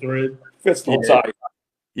some of the thread. Fits the tight.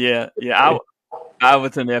 Yeah. I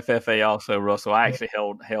was in the FFA also, Russell. I actually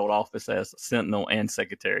held office as Sentinel and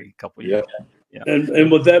Secretary a couple of years. Yeah.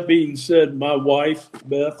 And with that being said, my wife,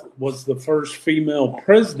 Beth, was the first female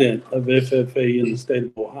president of FFA in the state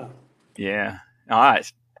of Ohio. Yeah. All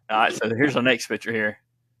right. All right, so here's our next picture here.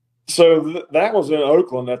 So that was in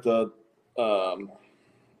Oakland at the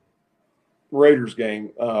Raiders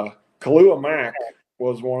game. Kalua Mack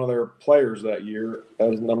was one of their players that year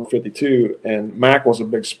as number 52, and Mack was a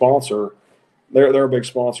big sponsor. They're a big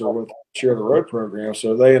sponsor with Share the Road program,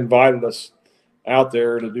 so they invited us out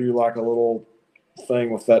there to do like a little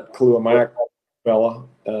thing with that Kalua Mack fella,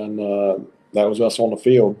 and that was us on the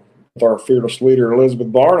field with our fearless leader Elizabeth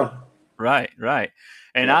Barna. Right.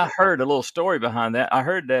 And I heard a little story behind that. I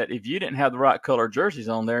heard that if you didn't have the right color jerseys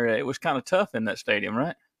on there, it was kind of tough in that stadium,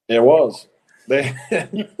 right? It was.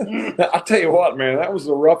 I tell you what, man, that was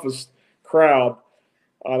the roughest crowd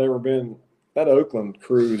I'd ever been. That Oakland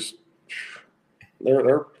cruise,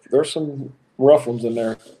 there's some rough ones in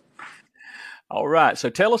there. All right, so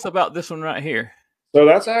tell us about this one right here. So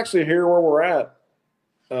that's actually here where we're at.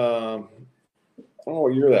 I don't know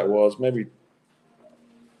what year that was. Maybe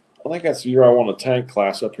I think that's the year I won a tank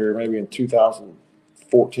class up here. Maybe in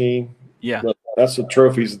 2014. Yeah, but that's the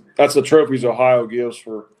trophies. That's the trophies Ohio gives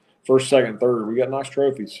for first, second, third. We got nice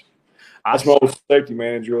trophies. That's my old safety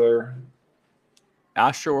manager there.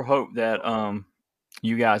 I sure hope that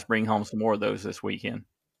you guys bring home some more of those this weekend.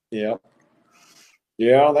 Yeah.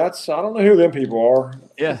 Yeah, I don't know who them people are.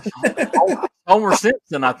 Yeah. Homer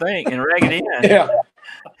Simpson, I think, and Raggedy Ann. Yeah.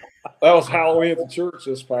 That was Halloween at the church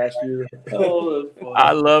this past year. Oh,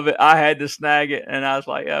 I love it. I had to snag it, and I was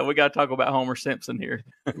like, we got to talk about Homer Simpson here.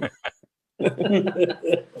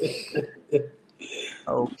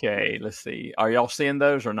 Okay, let's see. Are y'all seeing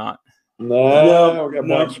those or not? No, we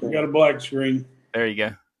got a black screen. There you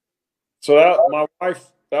go. So my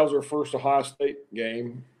wife, that was her first Ohio State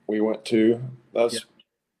game we went to. That's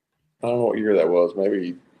I don't know what year that was,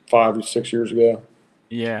 maybe 5 or 6 years ago.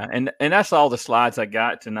 Yeah, and that's all the slides I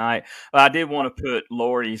got tonight. But I did want to put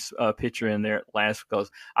Lori's picture in there at last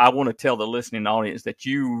because I want to tell the listening audience that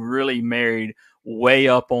you really married way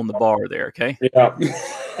up on the bar there, okay? Yeah.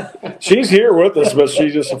 She's here with us, but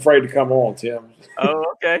she's just afraid to come on, Tim. Oh,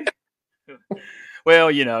 okay.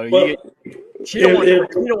 Well, you know, you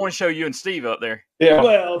don't want to show you and Steve up there. Yeah.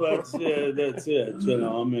 Well, that's it. You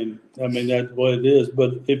know, I mean that's what it is.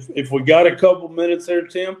 But if we got a couple minutes there,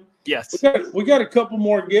 Tim. Yes. We got a couple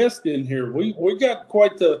more guests in here. We got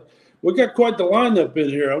quite the lineup in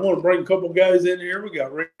here. I want to bring a couple guys in here. We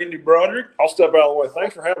got Randy Broderick. I'll step out of the way.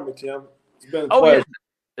 Thanks for having me, Tim. It's been a pleasure.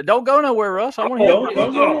 Yeah. Don't go nowhere, Russ. I want to Don't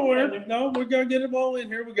go nowhere. No, we got to get them all in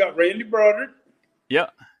here. We got Randy Broderick.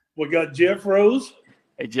 Yep. We got Jeff Rose.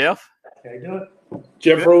 Hey, Jeff. How you doing?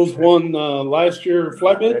 Jeff Rose won last year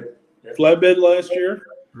flatbed last year.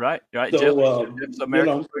 Right. So,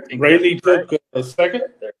 Randy took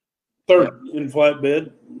third in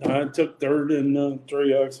flatbed. I took third in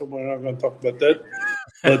 3X. We're not going to talk about that.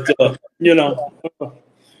 But,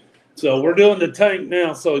 so we're doing the tank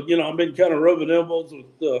now. So, I've been kind of rubbing elbows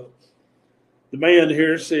with the man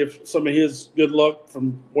here, see if some of his good luck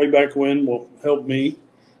from way back when will help me.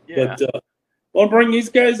 Yeah. But I want to bring these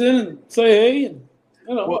guys in and say, hey, and,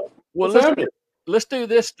 let's do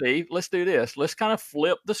this, Steve. Let's do this. Let's kind of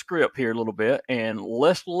flip the script here a little bit, and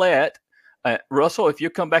let's let Russell, if you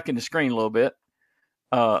come back in the screen a little bit,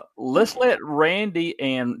 let's let Randy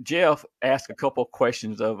and Jeff ask a couple of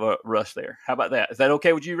questions of Russ there. How about that? Is that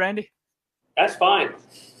okay with you, Randy? That's fine.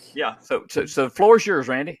 Yeah. So the floor is yours,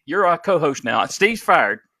 Randy. You're our co-host now. Steve's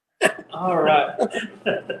fired. All right.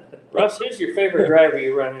 Russ, who's your favorite driver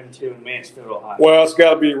you run into in Mansfield, Ohio? Well, it's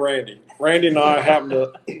got to be Randy. Randy and I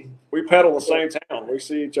we pedal the same town. We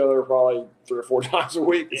see each other probably 3 or 4 times a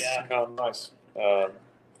week. It's kind of nice. So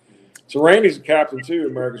Randy's a captain too,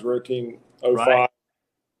 America's Road Team 05. Right.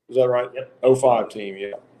 Is that right? Yep. 05 team,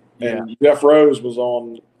 yeah. And Jeff Rose was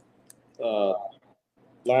on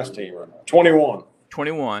last team, right? 21.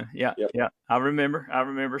 21, yeah, yeah. I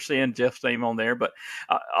remember seeing Jeff's name on there. But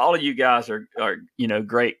all of you guys are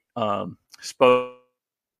great spokesman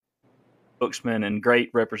and great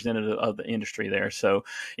representative of the industry there. So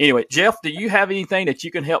anyway, Jeff, do you have anything that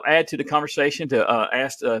you can help add to the conversation to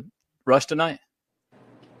ask Russ tonight?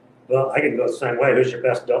 Well, I can go the same way. Who's your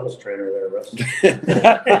best doubles trainer there, Russ?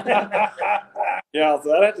 Yeah, so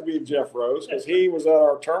that'd have to be Jeff Rose because he was at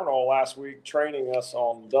our terminal last week training us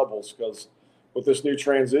on doubles because with this new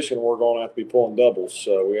transition, we're going to have to be pulling doubles.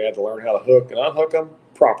 So we had to learn how to hook and unhook them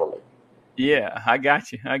properly. Yeah, I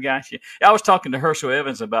got you. I was talking to Herschel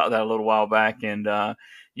Evans about that a little while back, and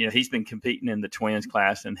he's been competing in the twins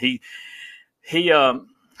class, and he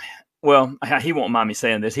won't mind me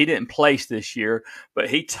saying this. He didn't place this year, but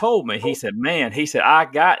he told me, he said, I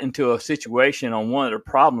got into a situation on one of the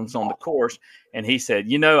problems on the course. And he said,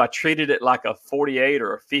 you know, I treated it like a 48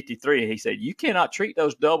 or a 53. He said, you cannot treat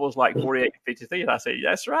those doubles like 48 and 53. And I said,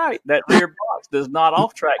 that's right. That rear box does not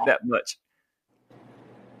off track that much.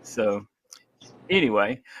 So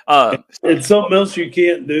anyway, and something else you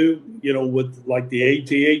can't do, you know, with like the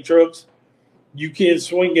ATA trucks, you can't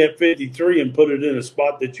swing at 53 and put it in a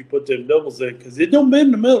spot that you put them doubles in because it don't bend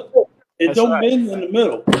in the middle. It don't bend in the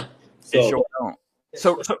middle. So it sure don't.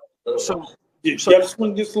 So you have to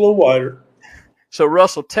swing just a little wider. So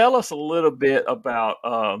Russell, tell us a little bit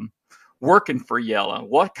about working for Yellow.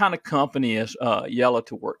 What kind of company is Yellow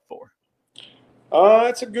to work for?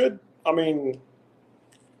 It's a good. I mean,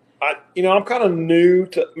 I'm kind of new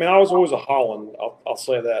to. I mean, I was always a Holland. I'll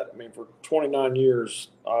say that. I mean, for 29 years,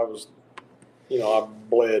 I was, I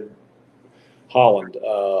bled Holland,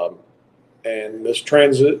 and this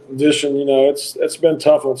transition, it's been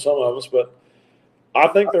tough on some of us, but I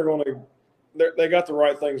think they're going to. They got the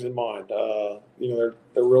right things in mind. They're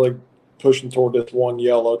really pushing toward this one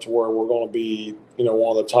Yellow to where we're going to be,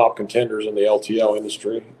 one of the top contenders in the LTL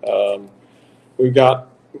industry. We've got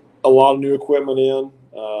a lot of new equipment in.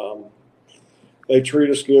 They treat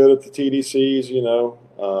us good at the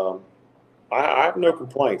TDCs. I have no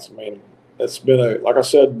complaints. I mean, it's been like I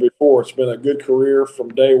said before, it's been a good career from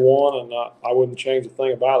day one, and I wouldn't change a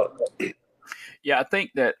thing about it. Yeah, I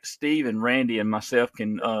think that Steve and Randy and myself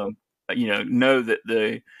can. Know that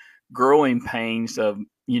the growing pains of,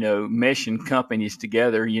 meshing companies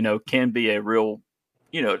together, can be a real,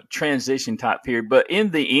 transition type period. But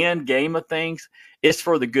in the end game of things, it's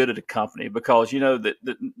for the good of the company because,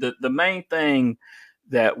 the main thing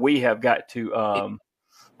that we have got to, I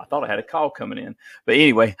thought I had a call coming in, but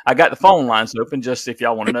anyway, I got the phone lines open just if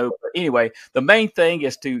y'all want to know. But anyway, the main thing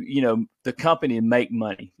is to, the company make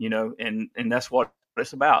money, and that's what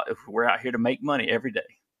it's about. If we're out here to make money every day.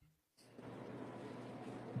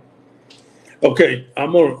 Okay,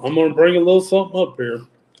 I'm gonna bring a little something up here.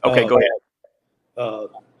 Okay, go ahead.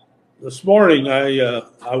 This morning,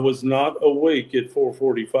 I was not awake at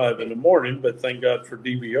 4:45 in the morning, but thank God for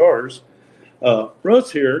DVRs.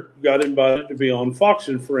 Russ here got invited to be on Fox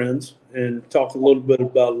and Friends and talk a little bit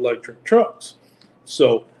about electric trucks.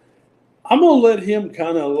 So I'm gonna let him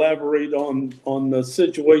kind of elaborate on the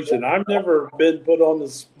situation. I've never been put on the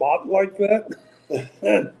spot like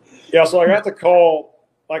that. Yeah, so I got the call.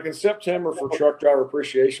 Like in September for Truck Driver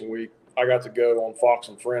Appreciation Week, I got to go on Fox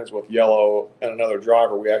and Friends with Yellow and another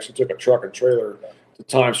driver. We actually took a truck and trailer to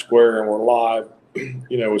Times Square and we're live,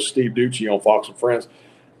 with Steve Ducci on Fox and Friends.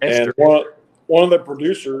 And one of the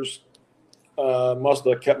producers must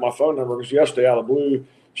have kept my phone number because yesterday out of the blue,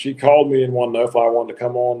 she called me and wanted to know if I wanted to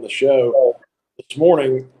come on the show this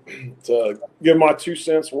morning to give my 2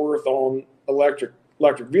 cents worth on electric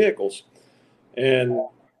vehicles. And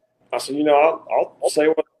I said, I'll say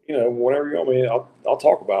what, whatever you want me, I'll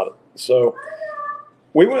talk about it. So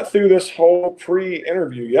we went through this whole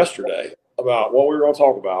pre-interview yesterday about what we were going to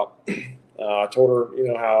talk about. I told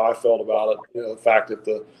her, how I felt about it, the fact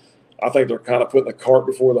that I think they're kind of putting the cart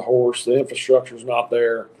before the horse. The infrastructure's not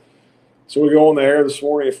there. So we go on the air this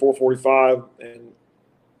morning at 4:45 and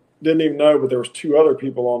didn't even know, but there was 2 other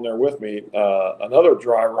people on there with me, another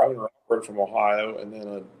driver, owner operator from Ohio, and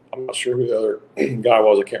then I'm not sure who the other guy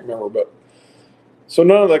was. I can't remember. But so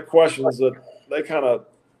none of the questions that they kind of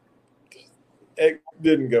it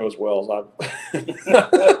didn't go as well as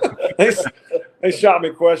I. They shot me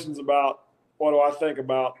questions about what do I think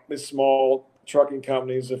about these small trucking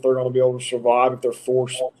companies, if they're going to be able to survive, if they're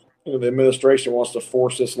forced. The administration wants to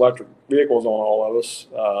force this electric vehicles on all of us.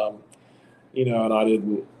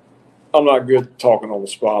 And I'm not good talking on the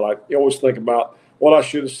spot. I always think about what I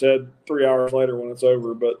should have said 3 hours later when it's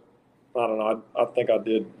over, but I don't know. I think I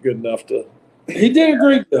did good enough to. He did a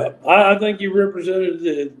great job. I think he represented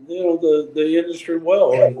the industry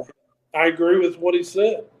well, and I agree with what he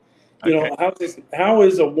said. How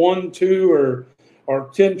is a 1, 2, or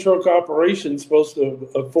 10 truck operation supposed to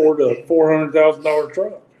afford a $400,000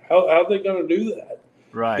 truck? How are they going to do that?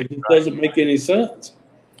 Right. It doesn't make any sense.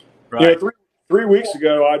 Right. 3 weeks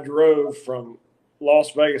ago, I drove from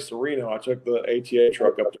Las Vegas to Reno. I took the ATA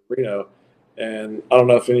truck up to Reno. And I don't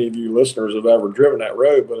know if any of you listeners have ever driven that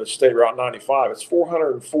road, but it's State Route 95. It's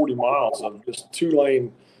 440 miles of just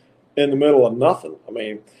 2-lane in the middle of nothing. I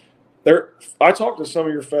mean, I talked to some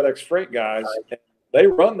of your FedEx Freight guys, and they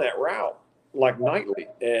run that route like nightly.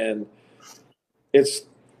 And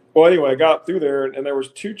anyway, I got through there, and there was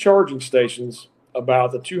 2 charging stations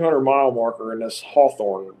about the 200-mile marker in this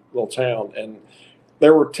Hawthorne little town. And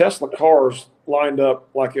there were Tesla cars lined up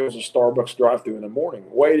like it was a Starbucks drive-thru in the morning,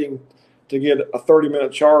 waiting to get a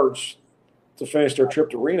 30-minute charge to finish their trip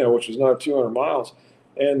to Reno, which is another 200 miles.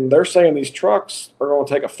 And they're saying these trucks are going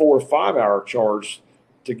to take a 4 or 5 hour charge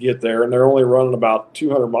to get there, and they're only running about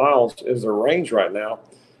 200 miles is their range right now.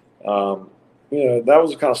 That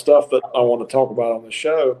was the kind of stuff that I want to talk about on the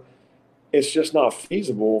show. It's just not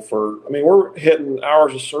feasible we're hitting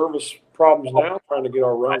hours of service problems now trying to get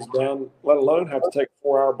our runs done, let alone have to take a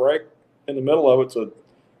 4-hour break in the middle of it to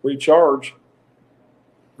recharge.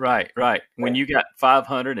 Right. When you got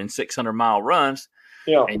 500 and 600 mile runs,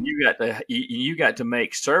 and you got to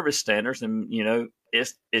make service standards, and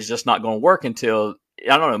it's just not going to work until,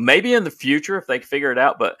 I don't know, maybe in the future if they figure it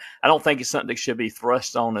out, but I don't think it's something that should be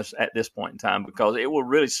thrust on us at this point in time, because it will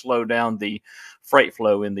really slow down the freight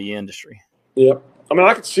flow in the industry. Yep.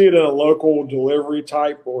 I could see it in a local delivery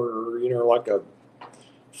type, or like a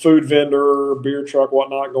food vendor, beer truck,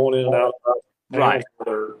 whatnot, going in and out. Right.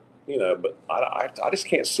 But I just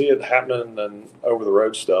can't see it happening in over the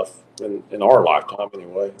road stuff in our lifetime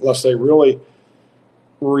anyway, unless they really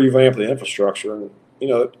revamp the infrastructure. And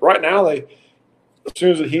right now as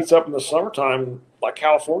soon as it heats up in the summertime, like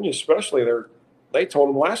California especially, they told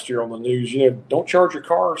them last year on the news, don't charge your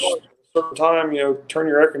cars at a certain time, turn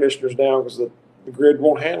your air conditioners down because the grid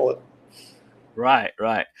won't handle it. Right.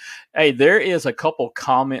 Hey, there is a couple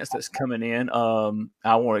comments that's coming in.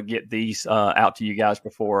 I want to get these out to you guys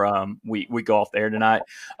before we go off the air tonight.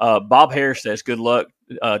 Bob Harris says, good luck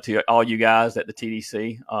to all you guys at the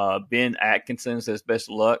TDC. Ben Atkinson says, best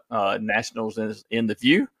of luck. Nationals is in the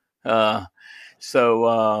view.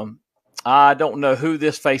 So I don't know who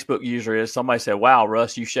this Facebook user is. Somebody said, wow,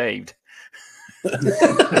 Russ, you shaved.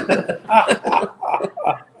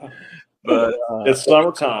 But it's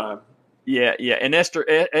summertime. Yeah. And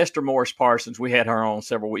Esther Morris Parsons, we had her on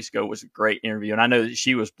several weeks ago. It was a great interview, and I know that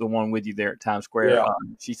she was the one with you there at Times Square. Yeah.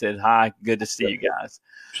 She said, "Hi, good to see you guys."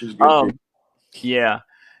 She's good. Yeah.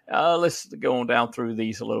 Let's go on down through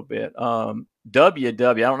these a little bit. WW,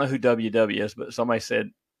 I don't know who WW is, but somebody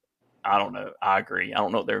said, I don't know. I agree. I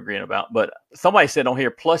don't know what they're agreeing about, but somebody said on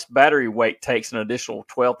here, plus battery weight takes an additional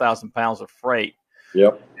 12,000 pounds of freight.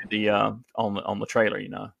 Yep. On the trailer,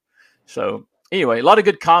 So anyway, a lot of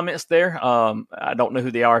good comments there. I don't know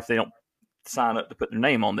who they are if they don't sign up to put their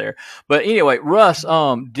name on there. But anyway, Russ,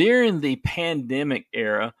 during the pandemic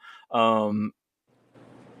era, I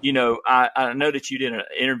know that you did an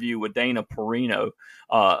interview with Dana Perino,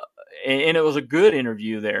 and it was a good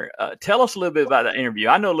interview there. Tell us a little bit about that interview.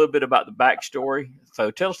 I know a little bit about the backstory, so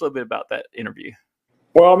tell us a little bit about that interview.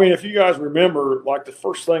 Well, if you guys remember, like the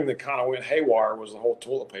first thing that kind of went haywire was the whole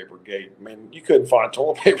toilet paper gate. You couldn't find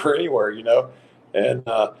toilet paper anywhere, And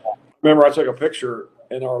remember, I took a picture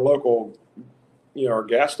in our local, our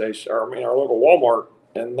gas station, our local Walmart,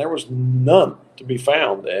 and there was none to be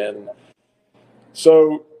found. And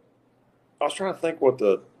so I was trying to think what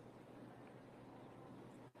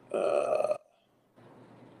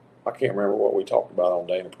I can't remember what we talked about on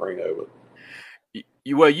Dana Perino, but.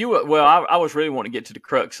 I was really wanting to get to the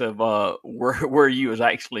crux of where you was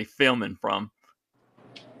actually filming from.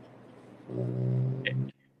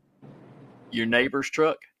 Your neighbor's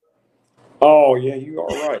truck? Oh yeah, you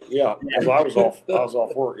are right. Yeah, because I was off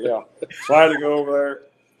work. Yeah, so I had to go over there.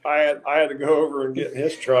 I had to go over and get in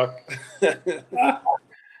his truck.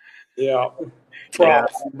 Yeah, props. Yeah.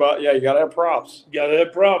 But yeah, you gotta have props. Gotta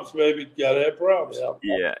have props, baby. Gotta have props.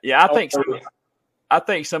 Yeah. I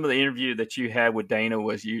think some of the interview that you had with Dana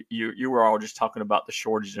was you were all just talking about the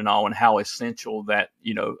shortage and all, and how essential that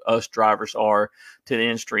us drivers are to the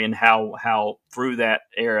industry, and how through that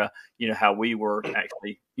era how we were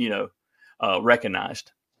actually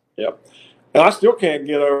recognized. Yep, and I still can't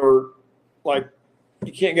get over, like,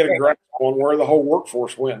 you can't get a grasp on where the whole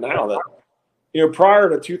workforce went now. That prior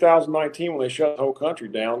to 2019 when they shut the whole country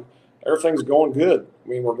down, everything's going good.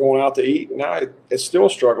 We're going out to eat. Now it's still a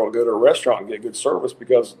struggle to go to a restaurant and get good service,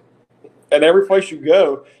 because at every place you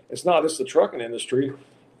go, it's not just the trucking industry.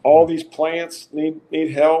 All these plants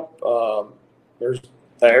need help. There's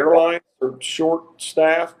the airlines are short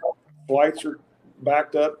staffed. Flights are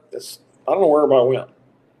backed up. I don't know where everybody went.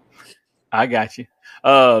 I got you.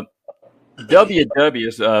 WW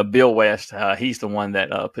is Bill West. He's the one that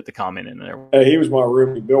put the comment in there. Hey, he was my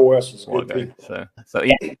roomie. Bill West is good people. So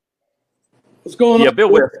yeah. What's going on? Yeah,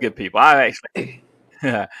 Bill West is good people. I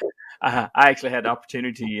actually had the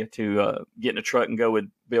opportunity to get in a truck and go with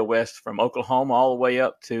Bill West from Oklahoma all the way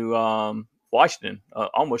up to Washington,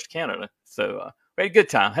 almost Canada. So we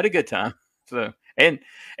had a good time. So and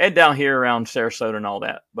down here around Sarasota and all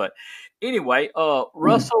that. But anyway,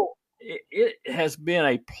 Russell, it has been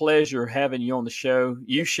a pleasure having you on the show.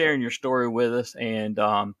 You sharing your story with us, and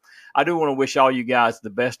I do want to wish all you guys the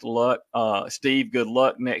best of luck. Steve, good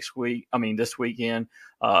luck this weekend.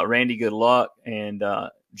 Randy, good luck. And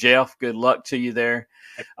Jeff, good luck to you there.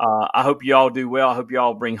 I hope you all do well. I hope you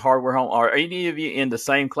all bring hardware home. Are any of you in the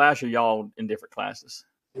same class or y'all in different classes?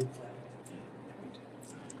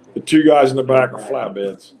 The two guys in the back are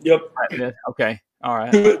flatbeds. Yep. Flatbed? Okay. All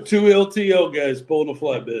right. Two LTL guys pulling a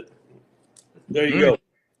flatbed. There you go.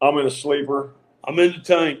 I'm in a sleeper. I'm in the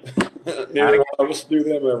tank. Neither one of us do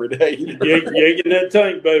them every day. Yanking that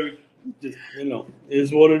tank, baby. Just,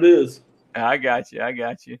 is what it is. I got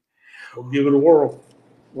you. We'll give it a whirl.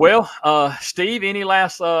 Well, Steve, any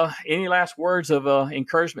last words of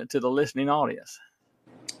encouragement to the listening audience?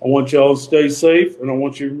 I want y'all to stay safe, and I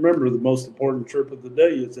want you to remember the most important trip of the day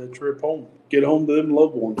is that trip home. Get home to them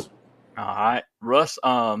loved ones. All right, Russ.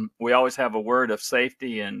 We always have a word of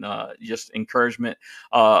safety and just encouragement.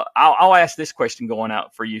 I'll ask this question going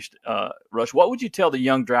out for you, Russ. What would you tell the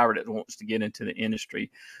young driver that wants to get into the industry,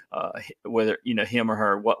 whether him or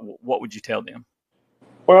her? What would you tell them?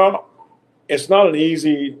 Well, it's not an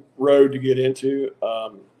easy road to get into.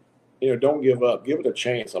 Don't give up. Give it a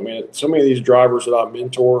chance. I mean, so many of these drivers that I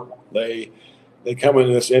mentor, they come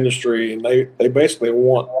into this industry and they basically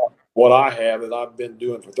want what I have that I've been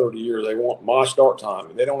doing for 30 years. They want my start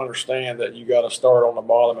time. They don't understand that you got to start on the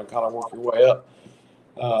bottom and kind of work your way up.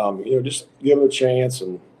 Just give it a chance,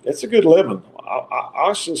 and it's a good living.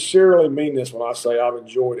 I sincerely mean this when I say I've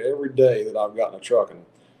enjoyed every day that I've gotten a truck, and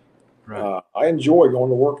right. I enjoy going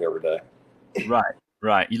to work every day.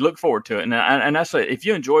 Right. You look forward to it. And that's it. If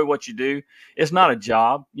you enjoy what you do, it's not a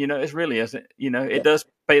job. It really isn't. It does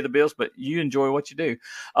pay the bills, but you enjoy what you do.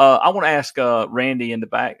 I want to ask Randy in the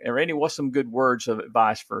back. Randy, what's some good words of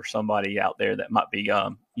advice for somebody out there that might be,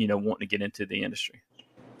 wanting to get into the industry?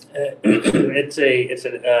 It's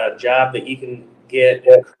a job that you can get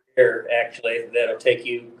a career, actually, that'll take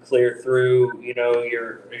you clear through,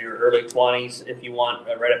 your early 20s if you want,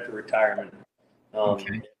 right up to retirement.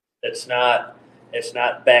 Okay. It's not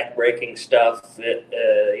back-breaking stuff.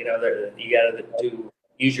 You got to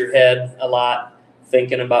use your head a lot,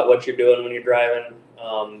 thinking about what you're doing when you're driving.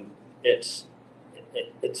 It's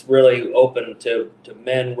really open to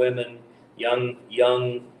men, women,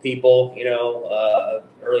 young people.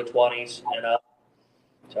 Early 20s and up.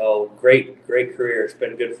 So great career. It's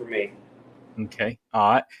been good for me. Okay.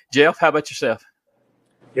 All right, Jeff. How about yourself?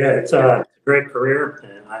 Yeah, it's a great career,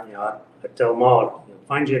 and I tell them all,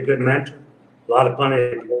 find you a good mentor. A lot of plenty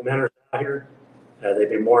of mentors out here. They'd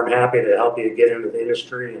be more than happy to help you get into the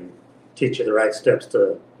industry and teach you the right steps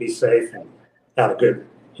to be safe and have a good,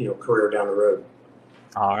 career down the road.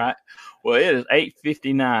 All right. Well, it is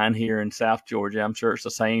 8:59 here in South Georgia. I'm sure it's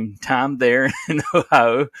the same time there in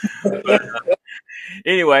Ohio. But,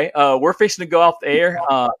 anyway, we're fixing to go off the air.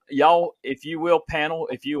 Y'all, if you will, panel,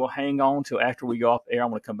 if you will hang on till after we go off the air,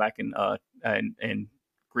 I'm going to come back and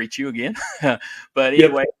greet you again. But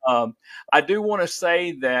anyway, I do want to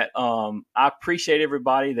say that I appreciate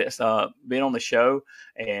everybody that's been on the show,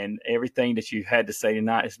 and everything that you had to say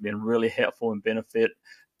tonight has been really helpful and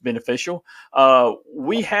beneficial.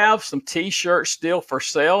 We have some T-shirts still for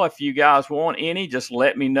sale. If you guys want any, just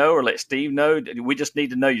let me know or let Steve know. We just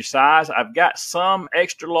need to know your size. I've got some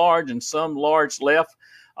extra large and some large left.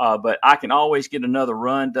 But I can always get another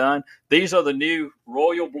run done. These are the new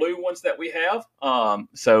royal blue ones that we have.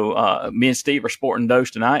 So me and Steve are sporting those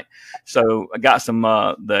tonight. So I got some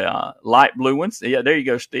the light blue ones. Yeah, there you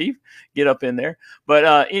go, Steve. Get up in there.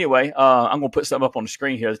 But anyway, I'm going to put something up on the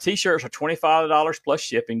screen here. The T-shirts are $25 plus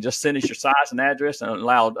shipping. Just send us your size and address and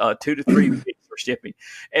allow 2 to 3 weeks for shipping.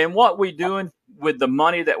 And what we doing with the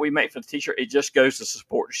money that we make for the T-shirt, it just goes to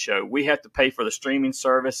support the show. We have to pay for the streaming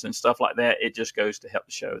service and stuff like that. It just goes to help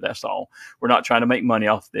the show. That's all. We're not trying to make money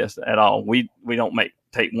off this at all. We don't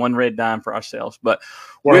take one red dime for ourselves, but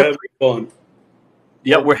we're having fun.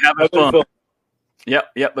 Yeah, we're having fun.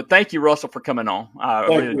 Yep. But thank you, Russell, for coming on. I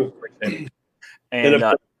really appreciate it. And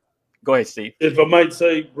go ahead, Steve. If I might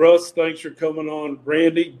say, Russ, thanks for coming on.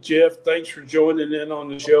 Randy, Jeff, thanks for joining in on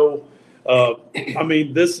the show. I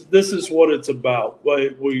mean, this is what it's about.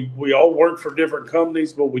 We all work for different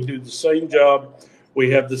companies, but we do the same job.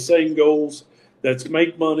 We have the same goals. That's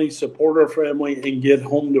make money, support our family, and get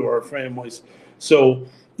home to our families. So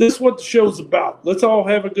this is what the show's about. Let's all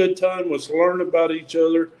have a good time. Let's learn about each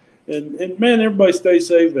other. And man, everybody stay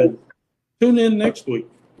safe and tune in next week.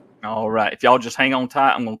 All right. If y'all just hang on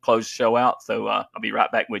tight, I'm going to close the show out. So I'll be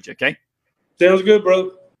right back with you, okay? Sounds good, brother.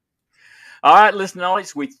 All right, listening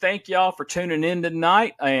audience, we thank y'all for tuning in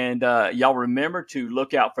tonight, and y'all remember to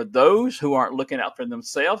look out for those who aren't looking out for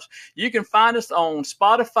themselves. You can find us on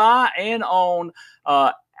Spotify and on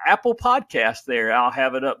Apple Podcast there. I'll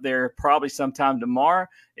have it up there probably sometime tomorrow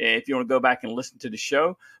if you want to go back and listen to the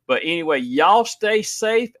show. But anyway, y'all stay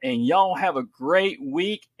safe and y'all have a great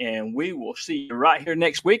week, and we will see you right here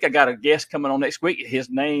next week. I got a guest coming on next week. His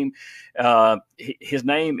name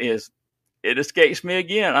is, it escapes me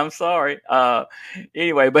again. I'm sorry.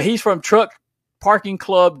 Anyway, but he's from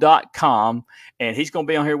truckparkingclub.com, and he's going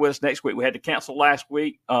to be on here with us next week. We had to cancel last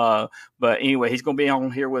week. But anyway, he's going to be on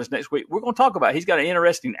here with us next week. We're going to talk about it. He's got an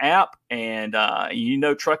interesting app, and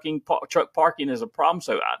truck parking is a problem.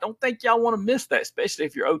 So I don't think y'all want to miss that, especially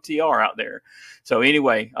if you're OTR out there. So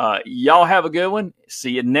anyway, y'all have a good one. See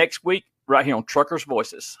you next week right here on Truckers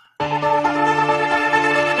Voices.